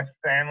 oh, my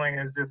family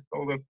is just,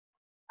 all the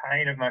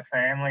pain of my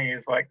family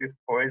is like this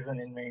poison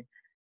in me.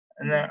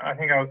 And then I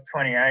think I was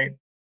 28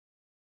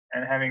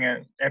 and having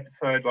an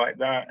episode like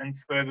that. And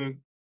so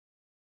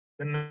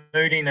the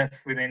moodiness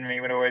within me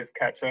would always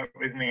catch up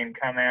with me and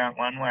come out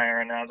one way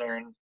or another.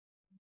 And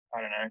I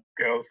don't know,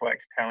 girls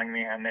liked telling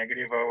me how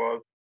negative I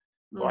was,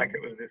 like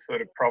it was this sort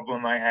of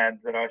problem I had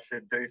that I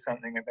should do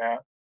something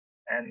about.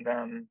 And,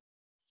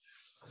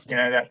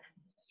 that's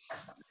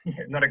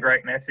not a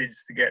great message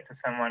to get to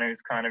someone who's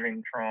kind of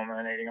in trauma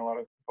and needing a lot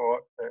of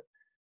support. But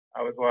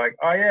I was like,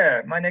 oh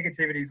yeah, my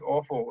negativity is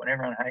awful and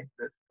everyone hates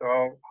it, so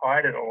I'll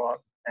hide it a lot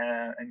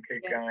and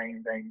keep going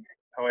and being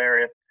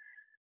hilarious.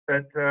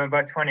 But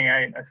by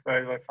 28, I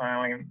suppose I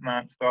finally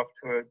marched off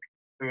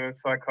to a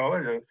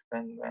psychologist,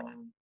 and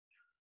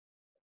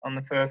on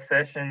the first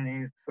session,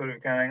 he's sort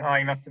of going, oh,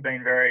 you must have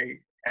been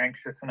very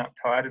anxious and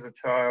uptight as a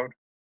child.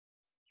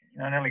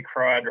 I nearly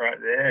cried right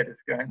there, just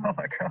going, oh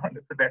my God,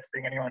 it's the best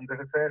thing anyone's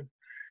ever said.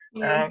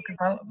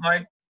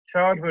 My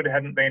childhood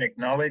hadn't been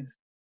acknowledged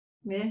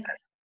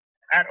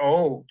at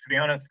all, to be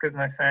honest, because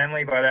my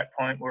family by that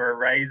point were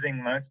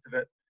erasing most of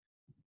it,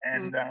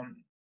 and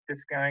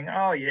just going,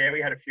 oh yeah, we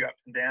had a few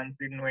ups and downs,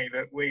 didn't we?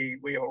 But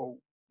we all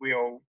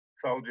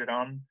soldiered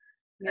on,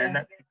 and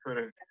that's the sort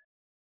of.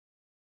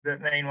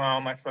 But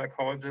meanwhile, my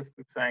psychologist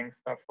was saying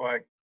stuff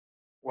like,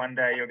 one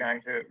day you're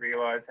going to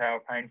realise how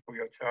painful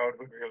your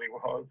childhood really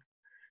was.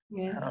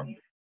 Yeah.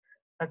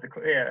 That's a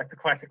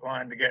classic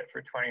line to get for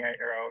a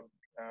 28-year-old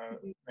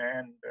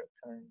man. But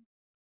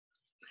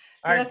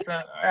I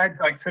had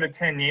like sort of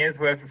 10 years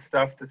worth of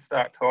stuff to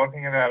start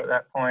talking about at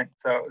that point,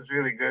 so it was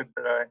really good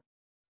that I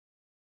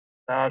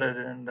started.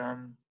 And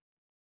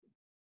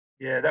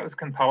yeah, that was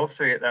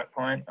compulsory at that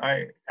point.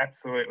 I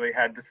absolutely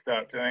had to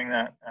start doing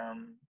that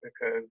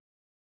because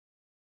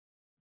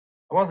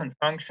I wasn't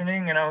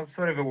functioning, and I was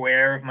sort of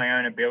aware of my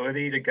own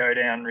ability to go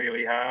down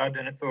really hard,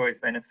 and it's always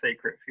been a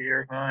secret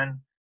fear of mine.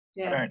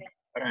 Yes.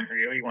 I don't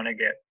really want to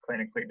get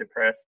clinically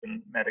depressed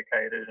and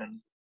medicated and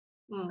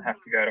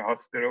have to go to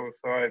hospital.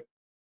 So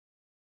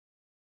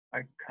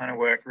I kind of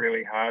worked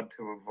really hard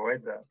to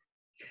avoid that.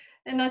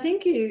 And I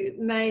think you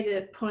made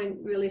a point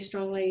really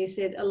strongly. You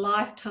said a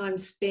lifetime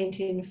spent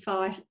in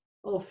fight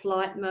or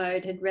flight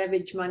mode had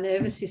ravaged my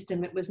nervous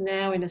system. It was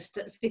now in a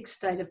fixed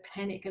state of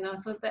panic. And I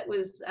thought that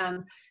was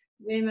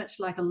very much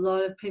like a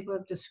lot of people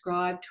have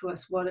described to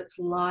us what it's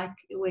like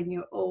when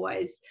you're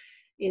always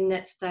in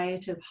that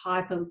state of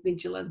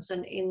hypervigilance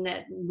and in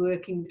that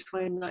working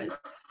between those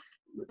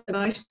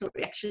emotional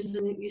reactions.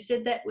 And you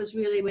said that was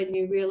really when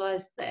you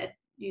realised that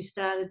you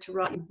started to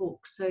write your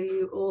book. So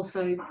you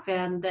also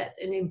found that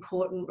an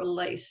important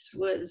release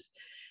was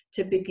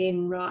to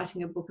begin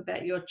writing a book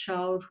about your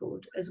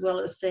childhood as well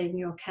as seeing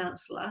your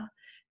counsellor.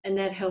 And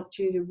that helped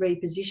you to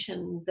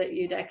reposition that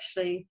you'd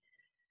actually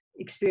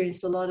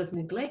experienced a lot of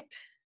neglect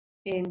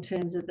in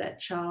terms of that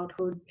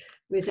childhood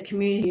with a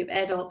community of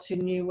adults who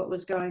knew what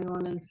was going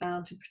on and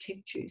found to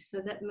protect you.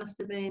 So that must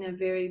have been a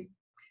very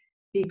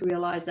big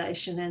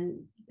realisation,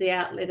 and the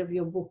outlet of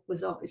your book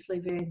was obviously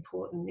very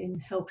important in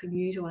helping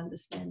you to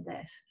understand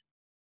that.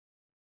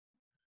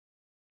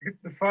 It's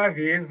the 5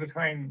 years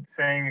between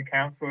seeing a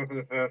counsellor for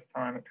the first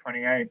time at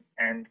 28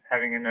 and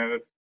having a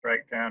nervous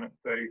breakdown at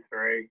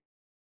 33.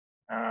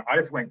 I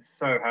just went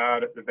so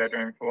hard at the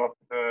bedroom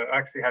philosopher. I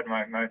actually had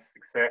my most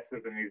success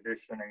as a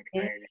musician and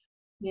comedian.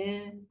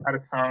 Yeah. I had a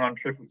song on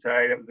Triple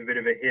J that was a bit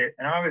of a hit,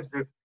 and I don't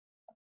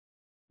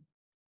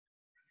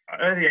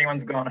think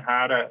anyone's gone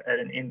harder at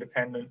an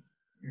independent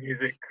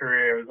music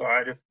career as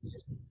I just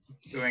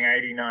doing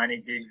 80,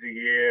 90 gigs a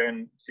year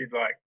and did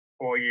like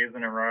 4 years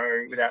in a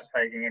row without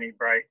taking any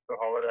breaks or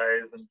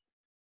holidays and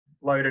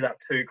loaded up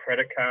 2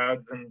 credit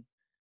cards. And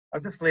I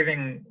was just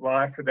living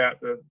life without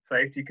the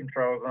safety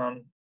controls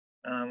on,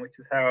 which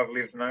is how I've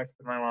lived most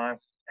of my life.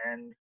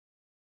 And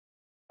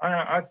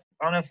I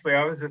honestly,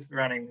 I was just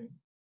running.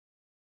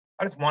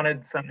 I just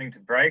wanted something to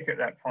break at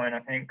that point, I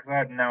think, because I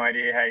had no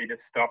idea how you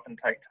just stop and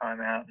take time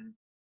out and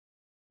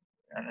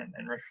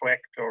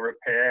reflect or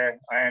repair.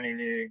 I only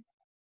knew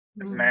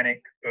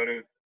manic sort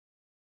of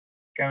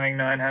going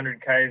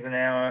 900 k's an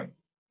hour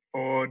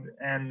forward.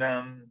 And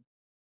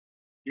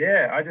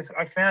yeah,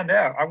 I found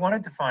out. I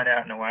wanted to find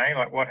out in a way,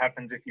 like what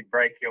happens if you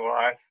break your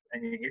life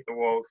and you hit the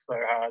walls so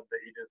hard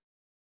that you just,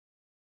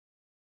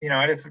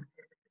 I just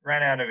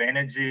ran out of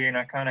energy, and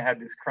I kind of had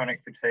this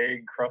chronic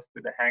fatigue crossed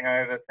with a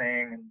hangover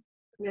thing and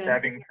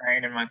stabbing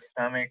pain in my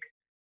stomach,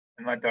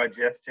 and my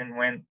digestion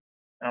went,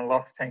 and I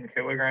lost 10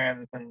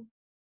 kilograms, and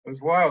it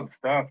was wild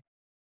stuff.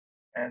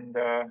 And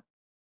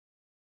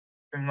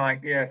from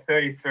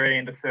 33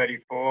 into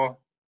 34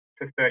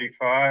 to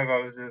 35, I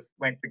was just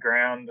went to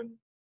ground, and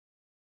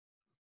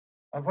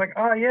I was like,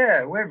 oh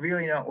yeah, we're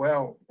really not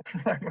well.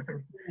 That's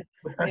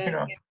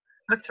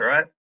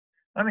right.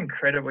 I'm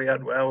incredibly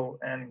unwell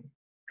and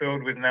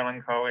filled with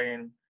melancholy,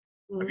 and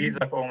I've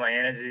used up all my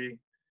energy.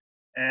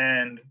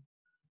 And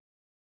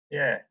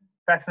yeah,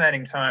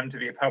 fascinating time to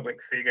be a public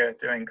figure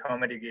doing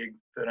comedy gigs.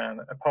 But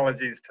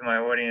apologies to my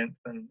audience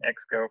and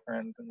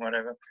ex-girlfriends and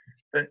whatever.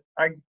 But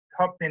I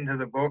hopped into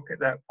the book at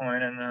that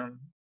point and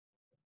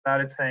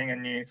started seeing a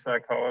new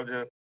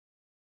psychologist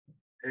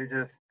who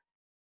just,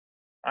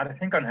 I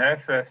think on her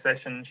first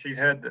session, she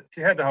heard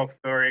the whole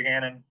story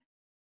again,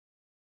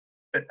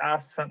 but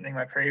asked something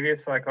my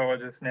previous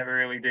psychologist never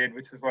really did,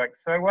 which was like,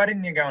 so why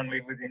didn't you go and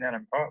live with your nan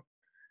and pop?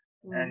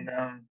 And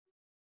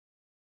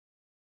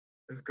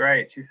it was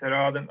great. She said,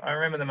 I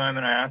remember the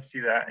moment I asked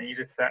you that, and you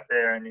just sat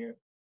there and your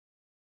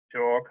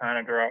jaw kind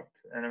of dropped,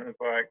 and it was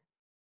like,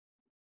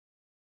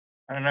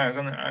 I don't know, it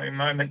was in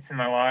moments in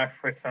my life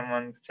where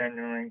someone's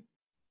genuinely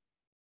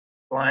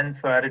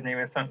blindsided me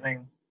with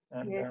something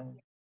and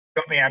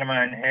got me out of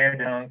my own head,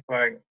 and I was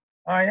like,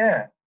 oh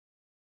yeah,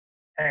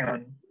 hang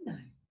on.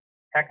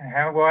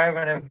 Why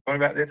haven't I never thought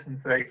about this in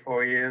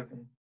 34 years?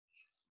 And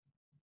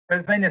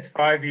there's been this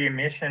 5-year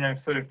mission of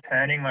sort of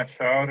turning my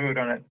childhood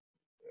on its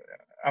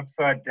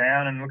upside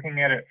down and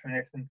looking at it from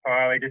this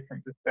entirely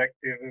different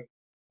perspective.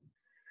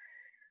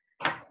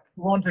 For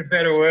want of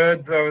better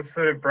words, I was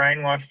sort of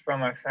brainwashed by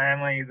my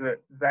family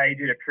that they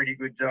did a pretty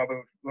good job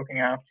of looking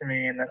after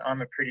me and that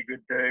I'm a pretty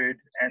good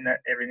dude and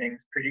that everything's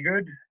pretty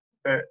good.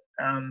 But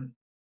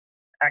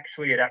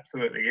actually, it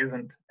absolutely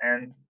isn't.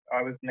 And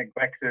I was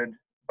neglected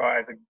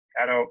by the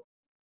adult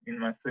in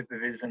my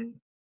supervision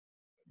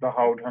the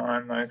whole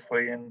time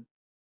mostly. And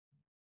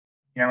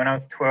when I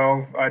was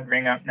 12, I'd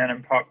ring up Nan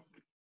and Pop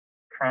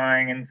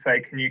crying and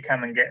say, "Can you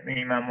come and get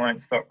me? Mum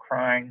won't stop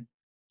crying."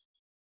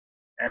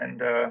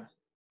 And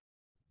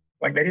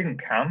like, they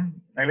didn't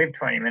come. They lived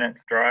 20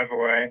 minutes drive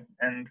away.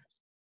 And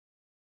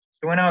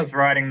so when I was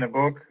writing the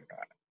book,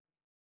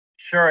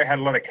 sure, I had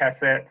a lot of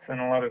cassettes and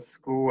a lot of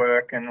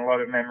schoolwork and a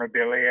lot of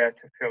memorabilia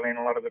to fill in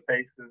a lot of the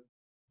pieces.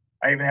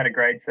 I even had a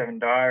grade 7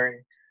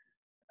 diary,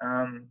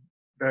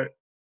 but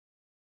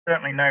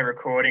certainly no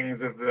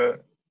recordings of the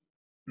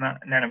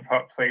Nan and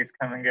Pop, please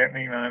come and get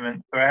me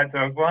moment. So I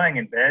was lying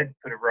in bed,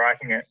 sort of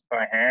writing it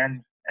by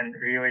hand and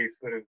really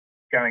sort of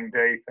going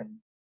deep and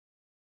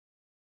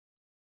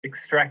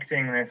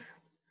extracting this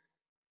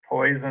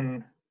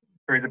poison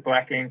through the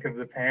black ink of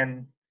the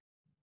pen.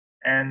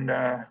 And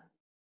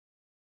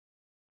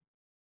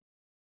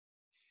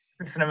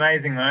it's an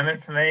amazing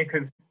moment for me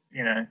because,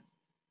 you know,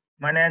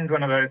 my nan's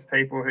one of those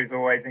people who's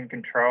always in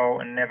control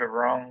and never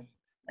wrong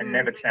and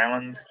never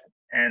challenged.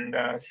 And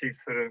she's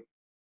sort of,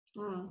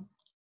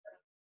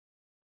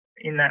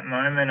 in that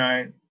moment,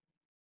 I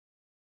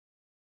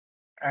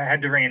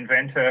had to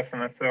reinvent her for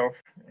myself.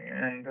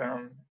 And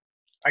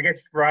I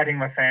guess writing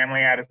my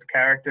family out as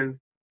characters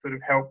sort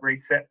of helped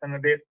reset them a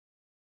bit.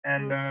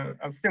 And I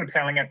was still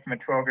telling it from a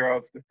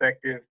 12-year-old's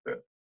perspective,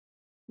 but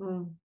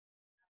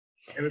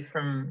it was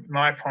from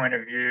my point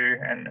of view,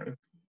 and it was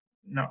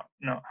not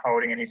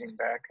holding anything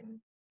back.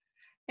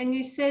 And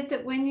you said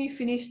that when you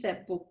finished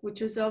that book,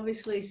 which was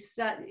obviously,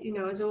 you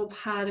know, it was all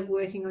part of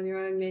working on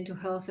your own mental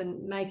health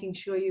and making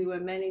sure you were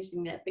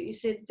managing that, but you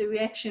said the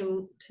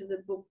reaction to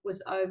the book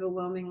was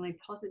overwhelmingly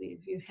positive.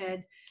 You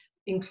had,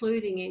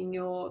 including in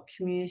your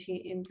community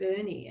in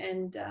Burnie,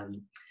 and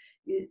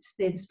you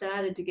then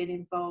started to get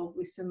involved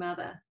with some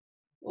other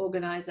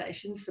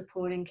organisations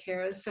supporting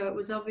carers. So it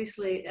was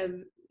obviously a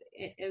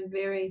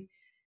very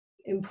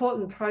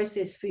important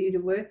process for you to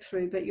work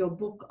through, but your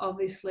book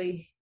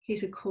obviously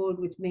hit a chord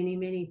with many,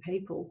 many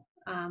people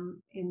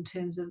in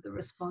terms of the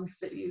response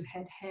that you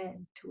had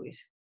to it.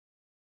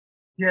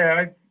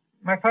 Yeah,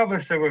 my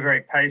publisher were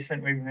very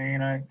patient with me,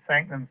 and I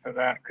thank them for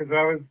that, because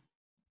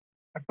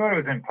I thought it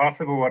was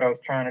impossible what I was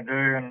trying to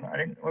do,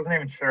 and wasn't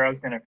even sure I was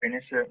going to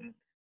finish it. And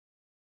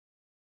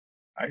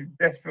I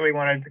desperately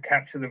wanted to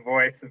capture the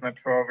voice of my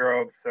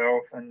 12-year-old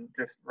self and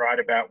just write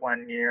about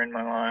 1 year in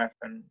my life.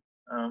 And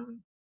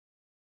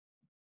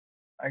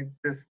I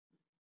just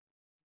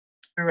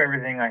threw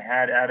everything I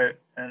had at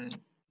it. And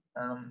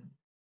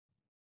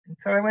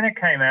so when it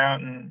came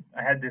out, and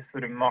I had this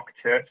sort of mock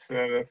church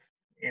service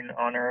in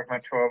honour of my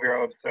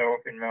 12-year-old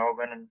self in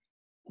Melbourne,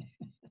 and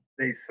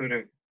these sort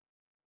of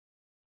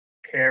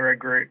carer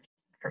groups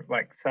from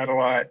like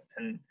Satellite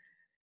and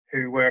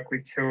who work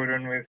with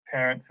children with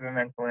parents of a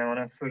mental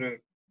illness sort of,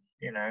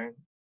 you know,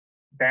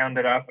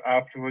 bounded up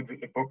afterwards at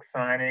the book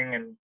signing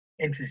and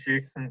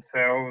introduced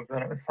themselves.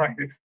 And it was like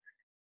this,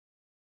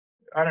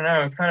 I don't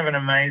know, it was kind of an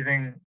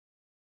amazing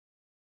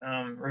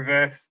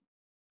reverse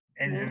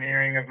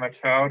engineering of my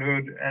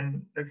childhood.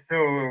 And it's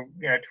still,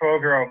 you know,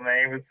 12-year-old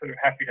me was sort of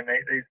happy to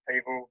meet these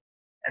people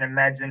and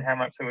imagine how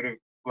much I would have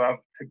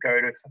loved to go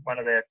to one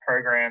of their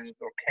programs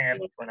or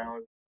camps when I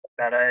was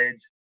that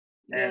age.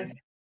 And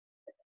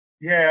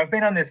yeah, I've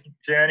been on this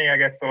journey, I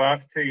guess, the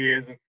last 2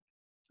 years of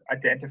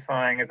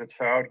identifying as a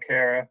child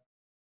carer.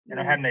 And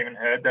I hadn't even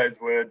heard those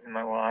words in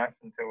my life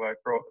until I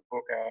brought the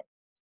book out.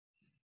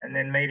 And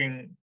then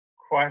meeting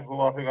quite a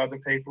lot of other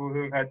people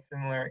who have had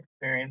similar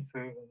experiences.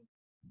 And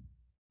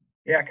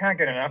yeah, I can't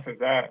get enough of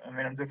that. I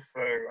mean, I'm just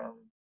so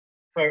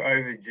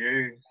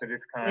overdue for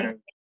this kind of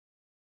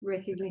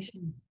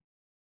recognition.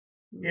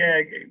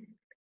 Yeah,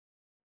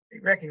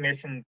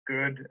 recognition's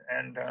good,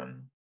 and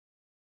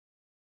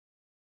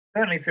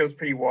certainly feels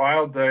pretty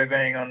wild though,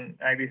 being on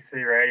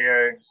ABC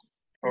radio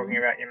talking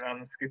about your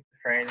mum's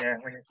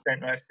schizophrenia when you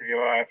spent most of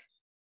your life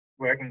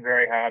working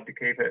very hard to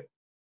keep it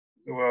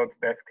the world's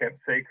best kept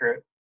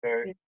secret.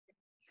 So. Yeah.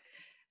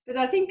 But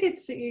I think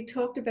you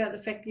talked about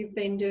the fact you've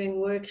been doing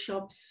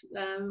workshops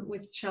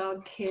with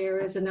child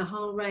carers and a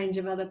whole range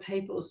of other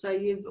people. So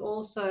you've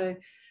also,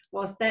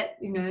 whilst that,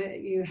 you know,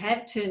 you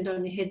have turned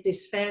on your head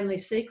this family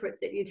secret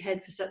that you'd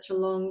had for such a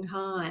long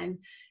time,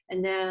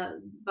 and now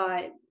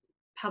by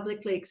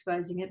publicly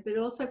exposing it, but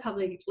also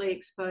publicly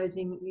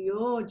exposing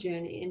your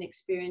journey and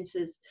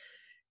experiences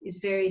is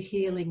very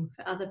healing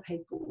for other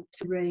people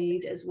to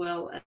read as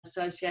well and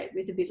associate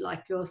with, a bit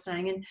like you're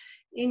saying. And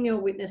in your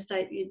witness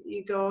statement,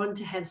 you go on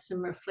to have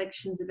some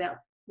reflections about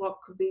what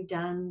could be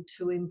done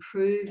to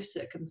improve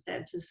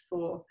circumstances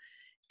for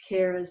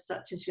carers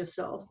such as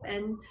yourself.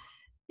 And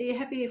are you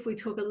happy if we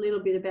talk a little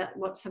bit about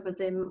what some of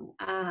them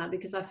are?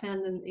 Because I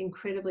found them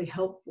incredibly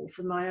helpful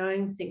for my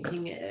own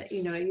thinking.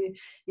 You know, you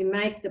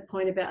make the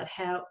point about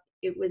how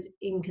it was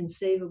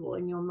inconceivable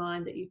in your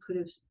mind that you could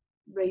have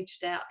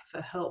reached out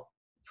for help,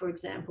 for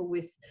example,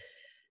 with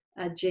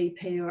a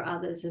GP or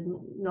others, and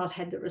not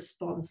had the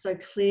response. So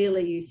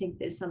clearly you think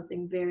there's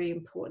something very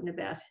important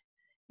about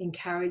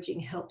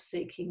encouraging help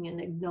seeking and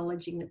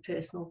acknowledging the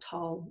personal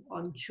toll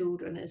on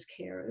children as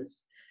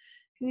carers.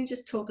 Can you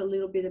just talk a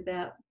little bit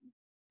about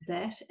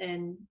that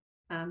and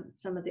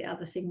some of the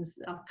other things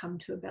that I've come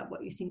to about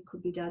what you think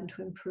could be done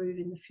to improve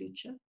in the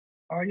future.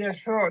 Oh yeah,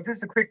 sure.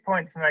 Just a quick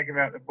point to make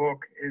about the book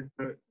is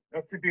that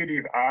that's the beauty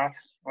of art.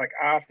 Like,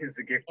 art is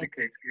the gift that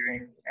keeps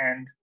giving,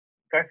 and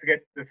don't forget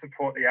to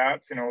support the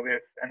arts in all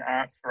this, and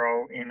art's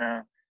role in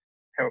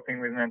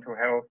helping with mental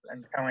health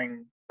and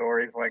telling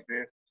stories like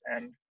this.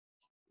 And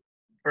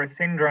for a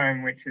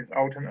syndrome which is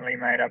ultimately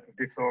made up of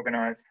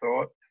disorganized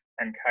thoughts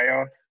and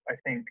chaos, I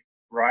think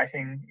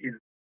writing is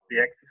the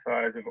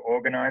exercise of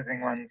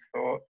organizing one's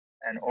thoughts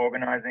and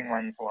organizing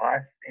one's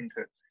life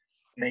into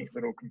neat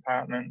little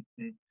compartments.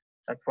 And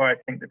that's why I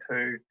think the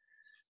two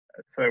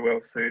are so well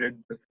suited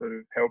to sort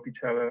of help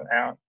each other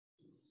out.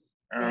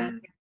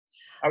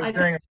 I was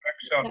doing a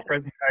workshop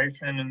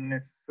presentation, and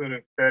this sort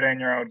of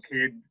 13-year-old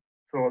kid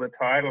saw the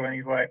title and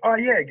he's like, "Oh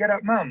yeah, get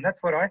up, mum. That's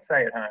what I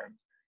say at home."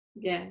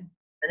 Yeah.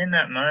 And in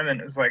that moment,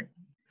 it was like,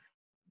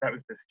 that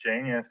was just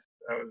genius.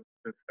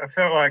 I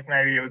felt like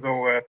maybe it was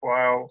all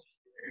worthwhile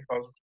if I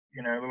was,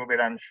 a little bit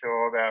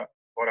unsure about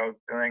what I was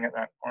doing at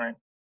that point.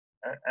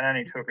 It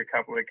only took a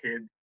couple of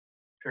kids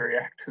to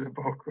react to the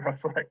book where I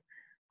was like,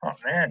 oh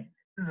man,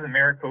 this is a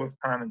miracle of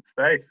time and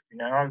space.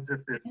 I was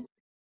just this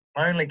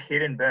lonely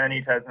kid in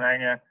Burnie,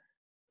 Tasmania,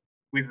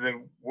 with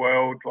the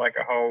world like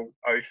a whole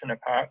ocean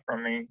apart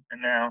from me,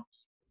 and now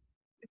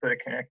sort of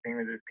connecting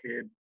with this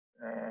kid.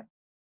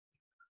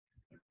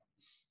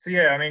 So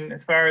yeah, I mean,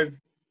 as far as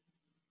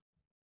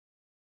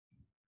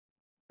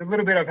the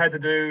little bit I've had to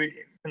do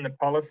from the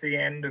policy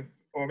end of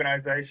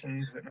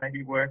organisations that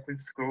maybe work with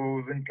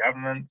schools and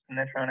governments, and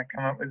they're trying to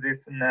come up with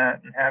this and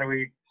that, and how do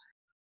we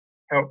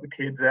help the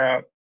kids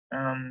out.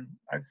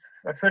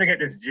 I sort of get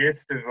this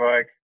gist of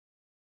like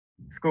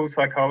school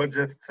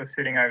psychologists are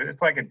sitting over,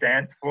 it's like a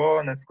dance floor,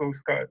 and the school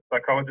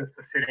psychologists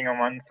are sitting on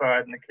one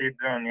side and the kids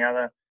are on the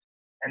other,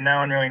 and no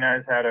one really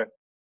knows how to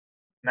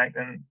make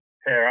them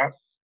pair up.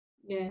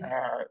 Yes.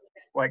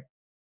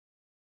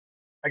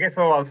 I guess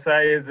all I'll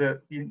say is that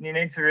you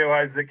need to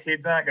realise that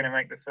kids aren't going to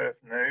make the first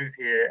move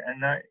here,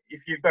 and that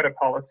if you've got a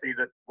policy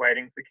that's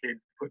waiting for kids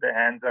to put their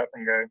hands up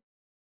and go,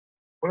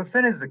 well, as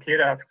soon as the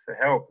kid asks for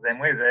help, then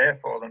we're there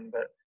for them.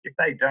 But if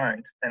they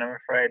don't, then I'm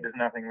afraid there's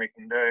nothing we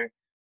can do.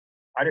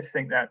 I just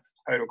think that's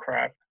total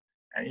crap.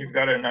 And you've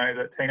got to know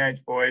that teenage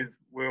boys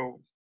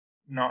will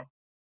not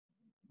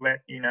let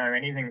you know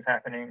anything's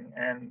happening.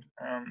 And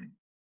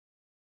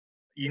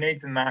you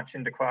need to march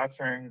into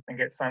classrooms and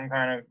get some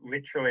kind of,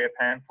 literally a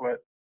pamphlet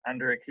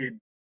under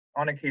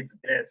on a kid's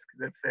desk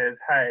that says,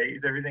 hey,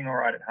 is everything all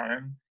right at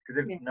home?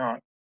 Because if it's not,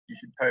 you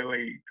should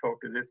totally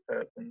talk to this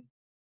person.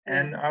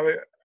 And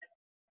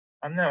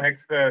I'm no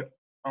expert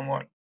on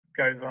what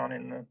goes on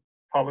in the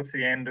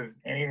policy end of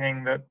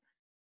anything, but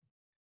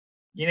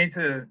you need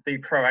to be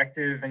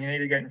proactive and you need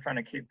to get in front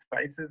of kids'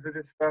 faces with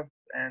this stuff.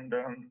 And,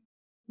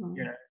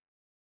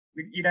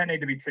 you don't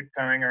need to be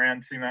tiptoeing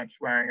around too much,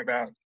 worrying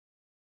about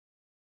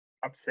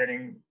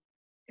upsetting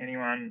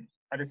anyone.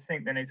 I just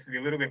think there needs to be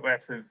a little bit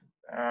less of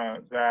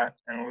that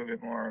and a little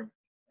bit more of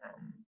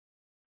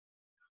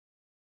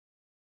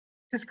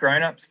just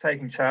grown-ups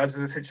taking charge of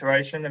the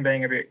situation and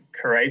being a bit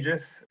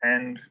courageous.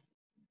 And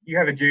you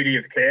have a duty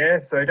of care,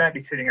 so don't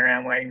be sitting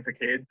around waiting for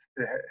kids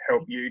to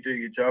help you do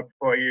your job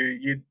for you.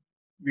 You'd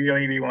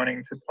really be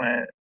wanting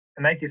to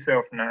make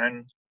yourself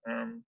known.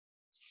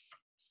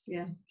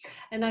 Yeah,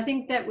 and I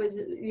think that was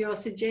your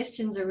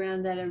suggestions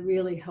around that are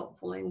really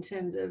helpful in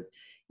terms of,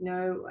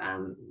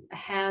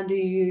 how do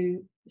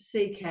you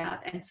seek out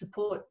and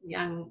support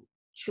young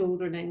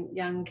children and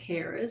young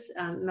carers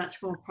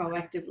much more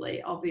proactively,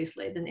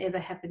 obviously, than ever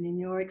happened in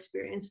your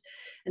experience.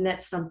 And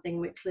that's something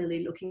we're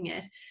clearly looking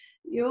at.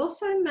 You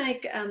also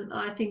make,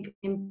 I think,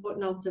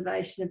 important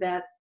observation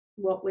about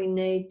what we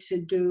need to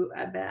do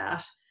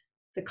about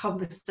the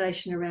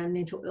conversation around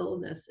mental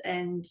illness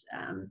and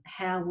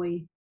how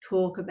we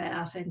talk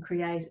about and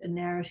create a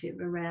narrative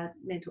around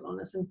mental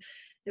illness. And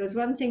there was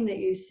one thing that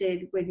you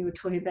said when you were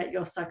talking about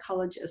your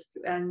psychologist,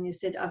 and you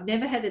said, I've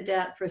never had a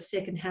doubt for a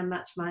second how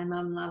much my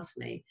mum loves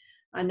me.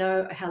 I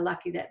know how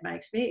lucky that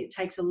makes me. It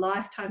takes a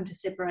lifetime to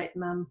separate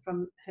mum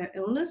from her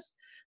illness.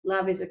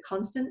 Love is a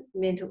constant,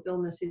 mental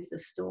illness is a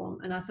storm.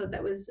 And I thought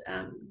that was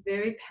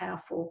very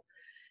powerful,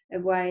 a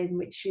way in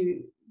which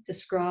you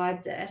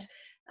described that.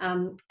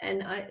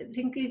 And I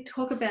think you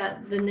talk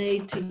about the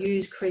need to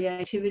use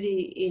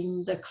creativity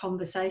in the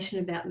conversation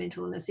about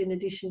mental illness, in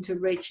addition to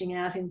reaching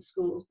out in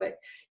schools. But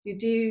you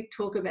do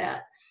talk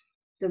about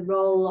the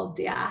role of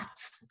the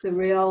arts, the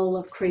role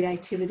of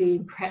creativity,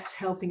 and perhaps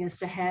helping us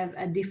to have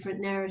a different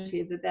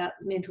narrative about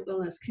mental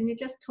illness. Can you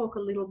just talk a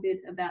little bit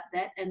about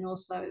that, and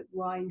also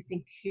why you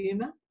think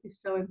humour is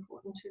so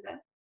important to that?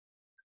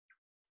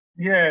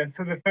 Yeah,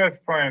 so the first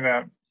point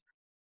about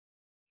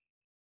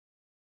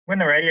when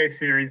the radio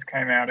series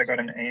came out, I got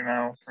an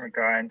email from a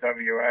guy in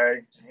WA,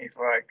 and he's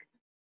like,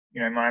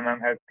 my mum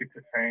has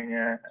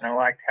schizophrenia, and I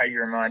liked how you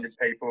reminded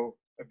people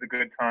of the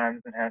good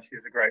times and how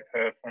she's a great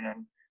person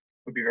and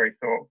would be very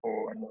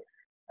thoughtful. And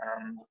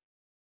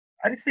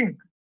I just think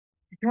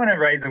if you want to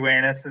raise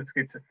awareness of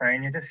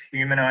schizophrenia, just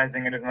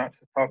humanising it as much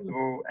as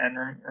possible and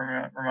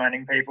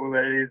reminding people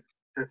that it is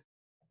just,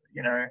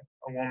 you know,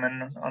 a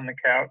woman on the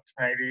couch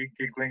maybe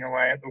giggling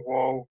away at the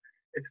wall.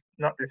 It's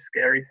not this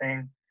scary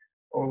thing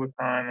all the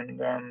time.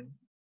 And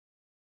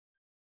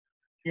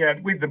yeah,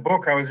 with the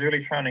book, I was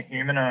really trying to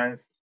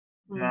humanize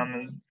Mum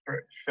and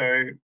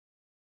show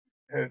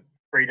her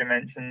three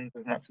dimensions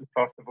as much as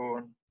possible.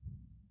 And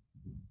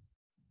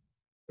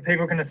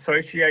people can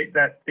associate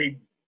that big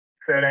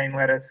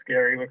 13-letter,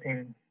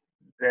 scary-looking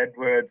Z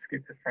word,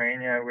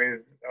 schizophrenia,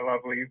 with a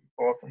lovely,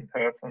 awesome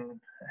person.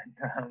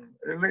 And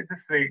it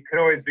could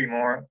always be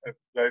more of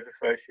those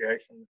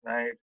associations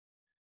made.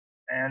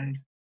 And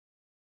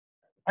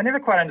I never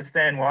quite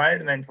understand why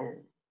the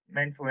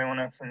mental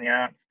illness and the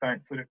arts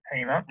don't sort of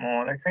team up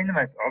more. They seem the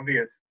most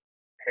obvious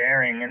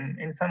pairing, and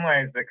in some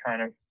ways they're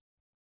kind of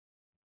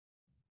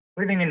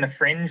living in the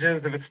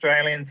fringes of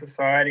Australian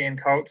society and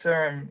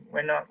culture, and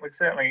we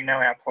certainly know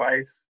our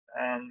place.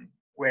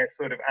 We're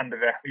sort of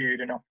undervalued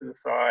and off to the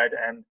side,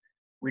 and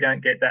we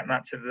don't get that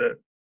much of the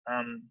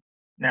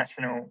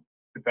national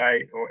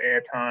debate or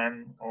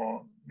airtime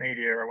or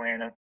media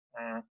awareness.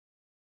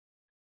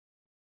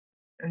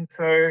 And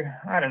so,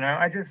 I don't know,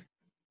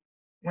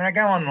 when I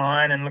go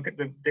online and look at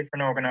the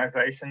different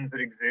organisations that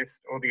exist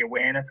or the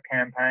awareness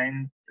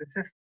campaigns, it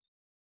just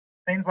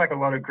seems like a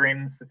lot of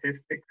grim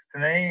statistics to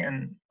me,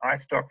 and eye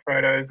stock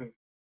photos of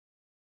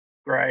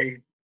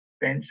grey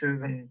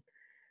benches. And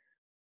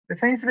there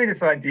seems to be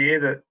this idea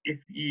that if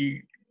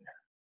you're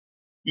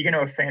going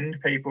to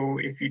offend people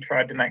if you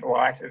tried to make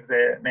light of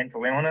their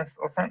mental illness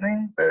or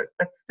something, but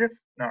that's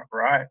just not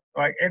right.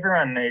 Like,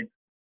 everyone's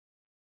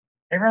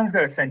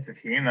got a sense of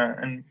humour,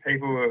 and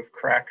people who have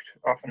cracked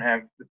often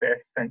have the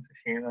best sense of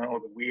humour or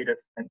the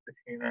weirdest sense of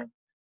humour.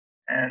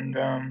 And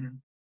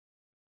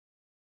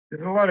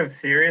there's a lot of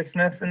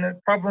seriousness, and the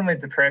problem with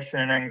depression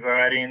and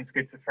anxiety and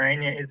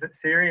schizophrenia is that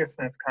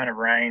seriousness kind of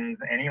reigns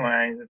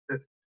anyway. It's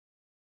just,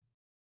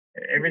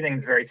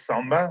 everything's very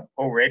somber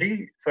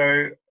already.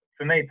 So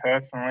for me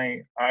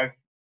personally, as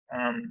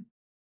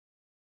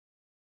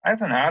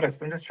an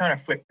artist, I'm just trying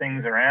to flip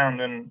things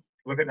around and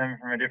look at them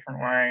from a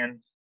different way. And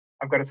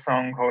I've got a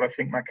song called I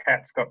Think My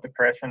Cat's Got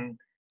Depression,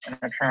 and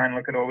I try and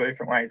look at all the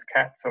different ways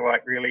cats are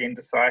like really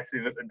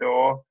indecisive at the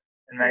door,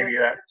 and maybe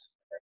that's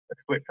a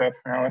split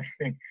personality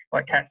thing.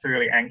 Like, cats are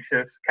really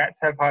anxious. Cats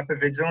have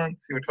hypervigilance.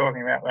 You were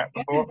talking about that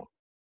before.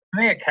 For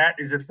me, a cat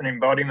is just an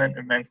embodiment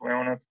of mental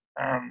illness.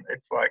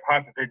 It's like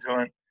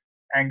hypervigilant,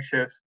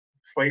 anxious,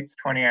 sleeps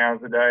 20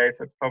 hours a day,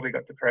 so it's probably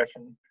got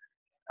depression.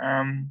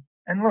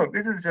 And look,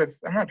 this is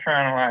just, I'm not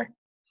trying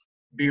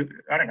to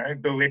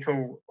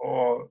belittle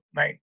or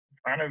make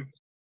fun of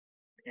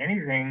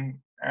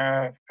anything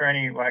for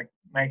any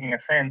making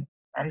offence.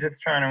 I'm just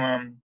trying to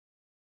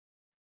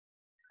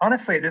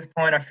honestly, at this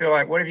point, I feel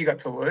like, what have you got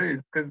to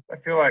lose? Because I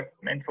feel like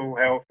mental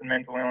health and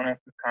mental illness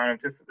is kind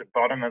of just at the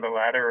bottom of the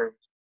ladder of,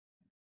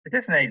 it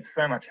just needs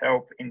so much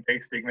help in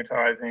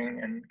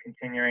destigmatising and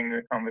continuing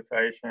the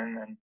conversation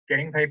and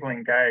getting people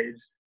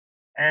engaged.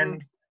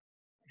 And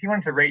if you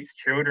want to reach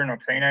children or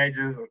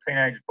teenagers or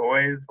teenage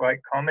boys,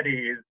 like,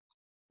 comedy is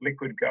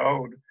liquid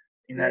gold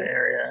in that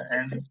area.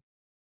 And,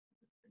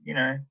 you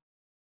know,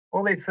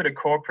 all these sort of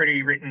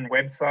corporate-y written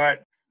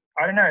websites,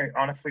 I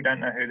honestly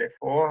don't know who they're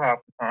for half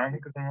the time,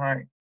 because I'm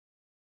like,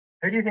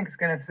 who do you think is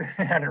going to sit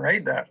down and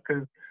read that?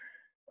 Because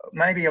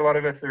maybe a lot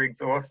of us are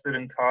exhausted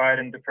and tired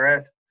and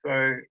depressed.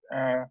 So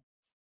I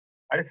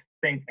just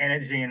think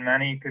energy and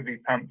money could be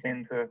pumped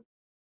into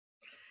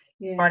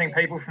finding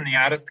people from the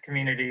artist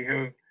community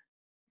who,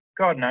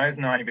 God knows,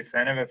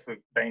 90% of us have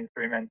been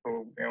through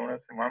mental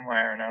illness in one way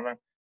or another.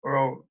 We're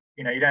all,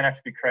 you don't have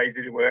to be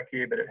crazy to work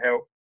here, but it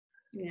helps.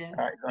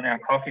 It's on our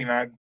coffee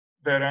mug.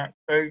 But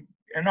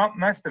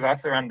most of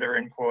us are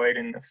underemployed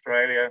in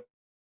Australia,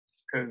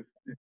 because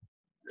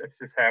it's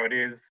just how it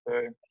is.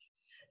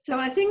 So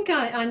I think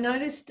I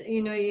noticed,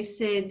 you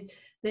said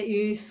that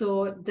you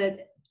thought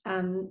that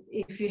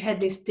if you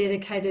had this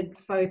dedicated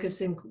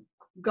focus and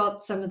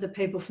got some of the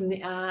people from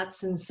the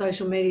arts and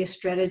social media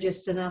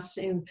strategists and us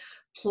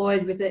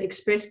employed with the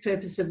express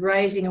purpose of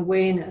raising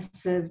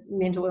awareness of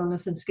mental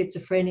illness and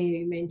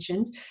schizophrenia, you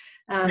mentioned.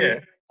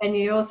 And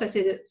you also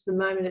said it's the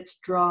moment it's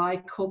dry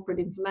corporate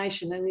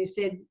information. And you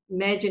said,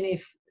 imagine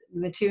if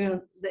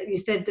the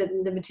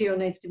material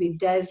needs to be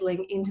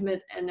dazzling,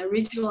 intimate and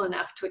original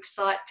enough to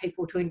excite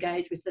people to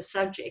engage with the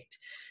subject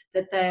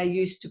that they are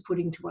used to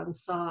putting to one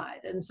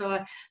side. And so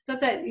I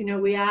thought that,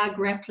 we are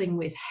grappling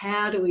with,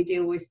 how do we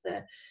deal with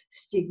the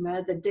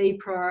stigma, the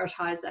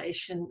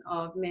deprioritisation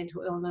of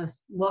mental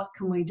illness? What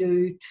can we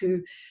do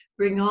to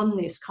bring on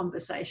this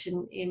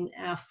conversation in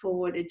our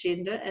forward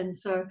agenda? And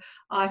so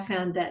I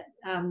found that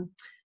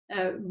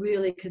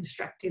really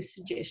constructive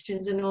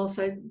suggestions, and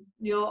also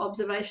your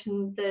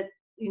observation that,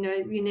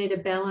 you need a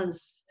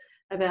balance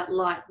about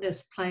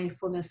lightness,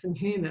 playfulness and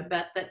humour,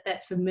 but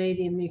that's a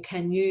medium you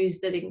can use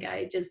that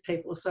engages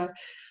people. So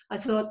I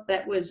thought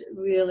that was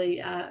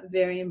really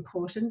very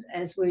important,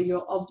 as were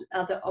your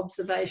other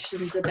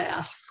observations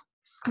about,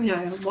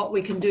 what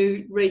we can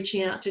do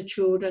reaching out to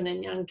children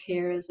and young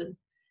carers, and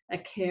a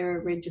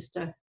carer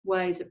register,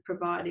 ways of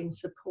providing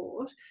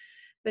support.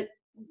 But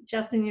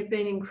Justin, you've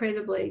been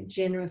incredibly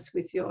generous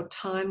with your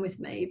time with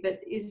me, but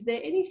is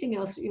there anything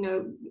else, you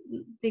know,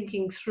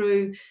 thinking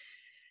through,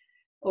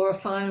 or a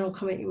final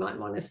comment you might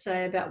want to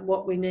say about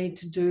what we need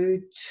to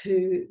do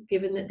to,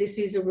 given that this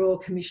is a Royal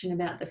Commission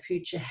about the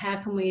future,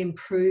 how can we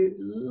improve,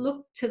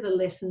 look to the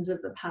lessons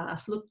of the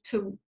past, look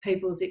to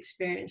people's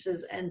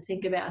experiences and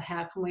think about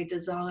how can we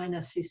design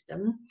a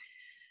system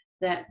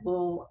that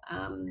will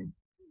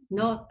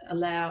not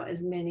allow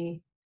as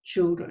many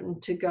children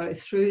to go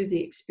through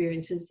the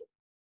experiences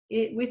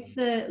with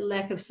the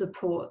lack of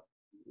support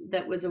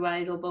that was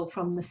available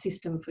from the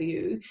system for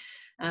you.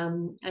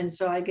 And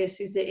so I guess,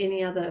 is there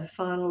any other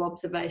final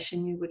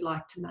observation you would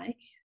like to make?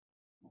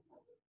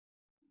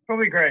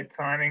 Probably great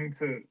timing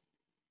to,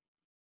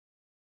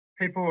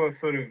 people are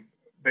sort of,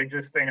 they've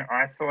just been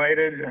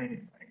isolated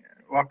and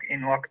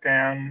in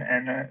lockdown,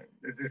 and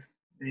there's this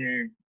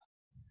new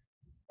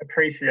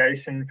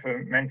appreciation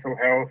for mental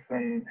health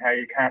and how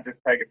you can't just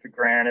take it for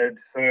granted.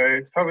 So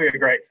it's probably a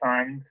great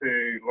time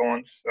to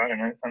launch, I don't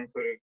know, some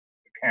sort of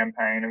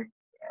campaign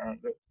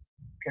that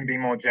can be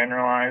more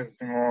generalised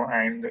and more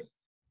aimed at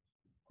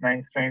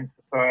mainstream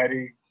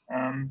society.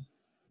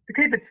 To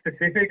keep it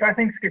specific, I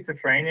think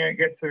schizophrenia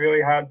gets a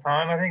really hard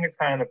time. I think it's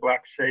kind of the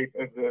black sheep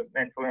of the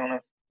mental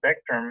illness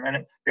spectrum, and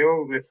it's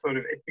still this sort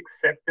of, it's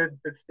accepted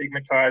to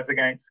stigmatise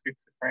against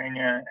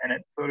schizophrenia, and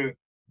it's sort of,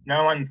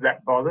 no one's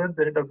that bothered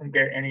that it doesn't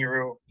get any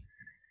real,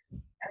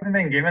 hasn't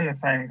been given the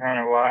same kind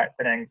of light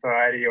that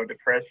anxiety or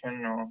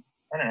depression or,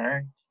 I don't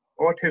know,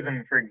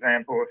 autism, for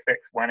example,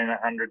 affects 1 in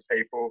 100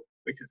 people,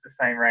 which is the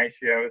same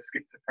ratio as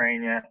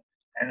schizophrenia.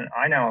 And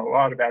I know a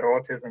lot about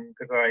autism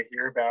because I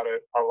hear about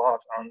it a lot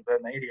on the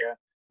media.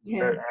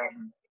 Yeah. But,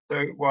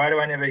 so why do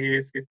I never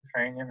hear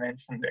schizophrenia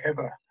mentioned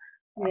ever?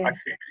 Yeah.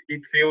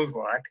 It feels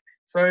like.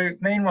 So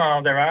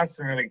meanwhile, there are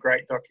some really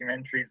great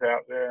documentaries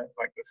out there,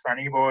 like The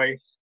Sunny Boy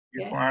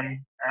is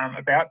one,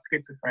 about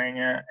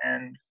schizophrenia.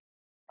 And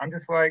I'm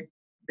just like,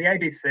 the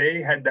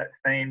ABC had that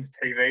themed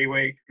TV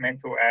week,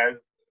 Mental As,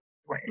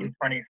 in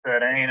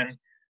 2013. And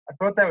I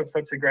thought that was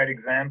such a great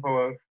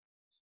example of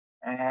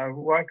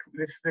like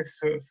this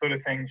sort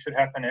of thing should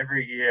happen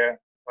every year,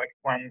 like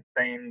one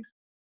themed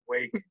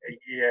week a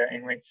year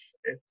in which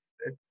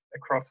it's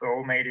across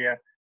all media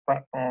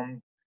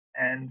platforms.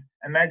 And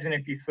imagine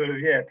if you sort of,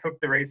 took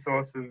the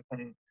resources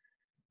and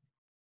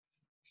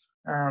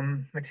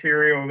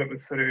material that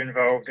was sort of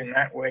involved in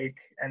that week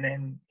and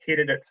then hit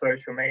it at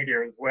social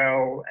media as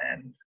well.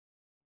 And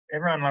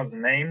everyone loves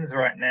memes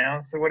right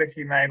now. So what if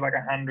you made like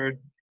 100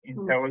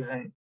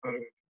 intelligent sort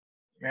of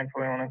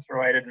mental illness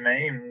related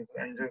memes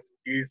and just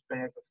used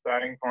them as a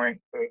starting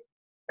point to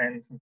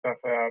send some stuff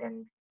out?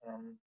 And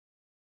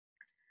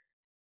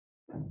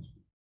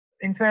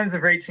in terms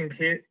of reaching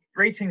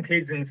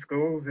kids in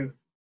schools is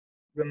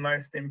the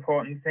most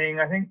important thing.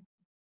 I think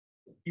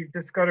you've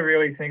just got to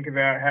really think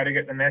about how to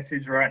get the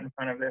message right in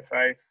front of their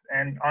face.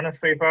 And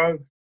honestly, if I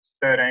was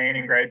 13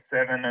 in grade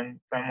 7 and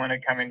someone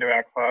had come into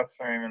our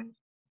classroom and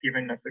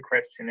given us a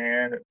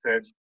questionnaire that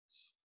said,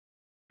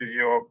 does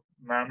your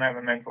mum have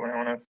a mental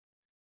illness,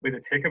 with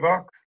a ticker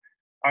box,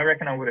 I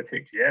reckon I would have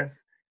ticked yes.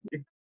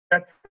 If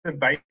that's the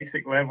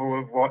basic level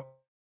of what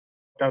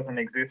doesn't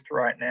exist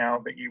right now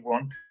but you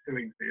want to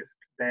exist,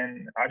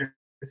 then I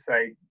just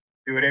say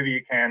do whatever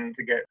you can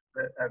to get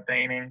a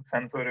beaming,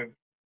 some sort of,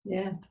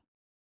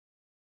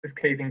 just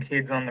keeping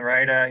kids on the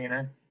radar, you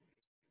know.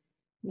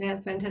 Yeah,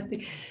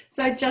 fantastic.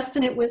 So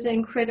Justin, it was an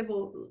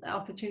incredible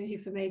opportunity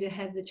for me to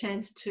have the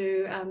chance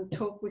to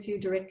talk with you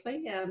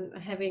directly,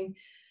 having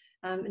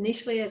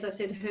initially, as I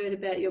said, heard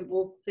about your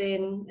book,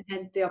 then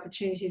had the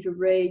opportunity to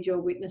read your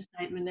witness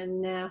statement,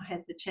 and now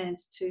had the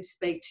chance to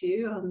speak to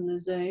you on the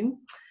Zoom.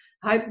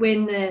 I hope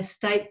when the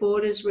state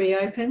borders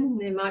reopen,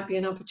 there might be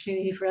an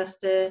opportunity for us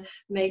to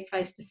meet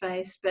face to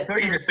face. But I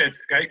thought you just said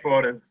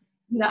skateboarders.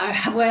 No,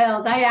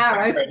 well, they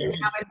are open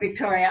now in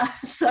Victoria,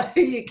 so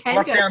you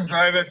can Lockdown's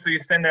over, so you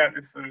send out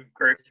this sort of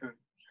group of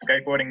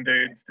skateboarding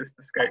dudes just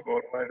to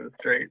skateboard all over the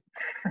streets.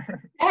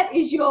 That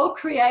is your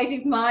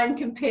creative mind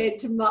compared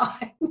to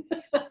mine.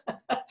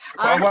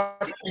 I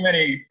watched too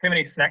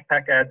many snack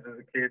pack ads as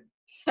a kid.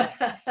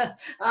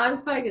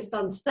 I'm focused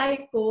on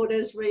state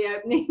borders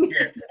reopening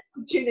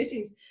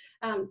opportunities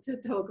to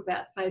talk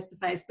about face to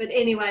face. But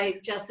anyway,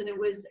 Justin, it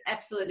was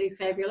absolutely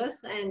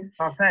fabulous. And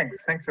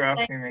thanks for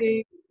asking me. Thank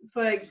you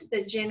for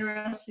the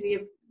generosity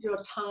of your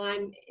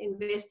time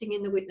investing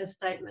in the witness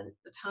statement,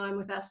 the time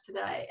with us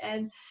today,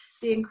 and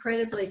the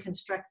incredibly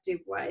constructive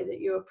way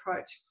that you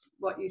approached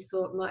what you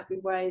thought might be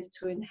ways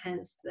to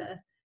enhance the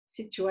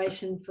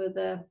situation for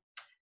the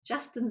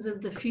Justins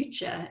of the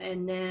future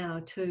and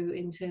now too,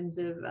 in terms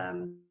of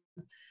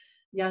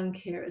young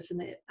carers and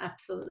the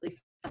absolutely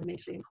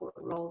fundamentally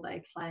important role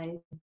they play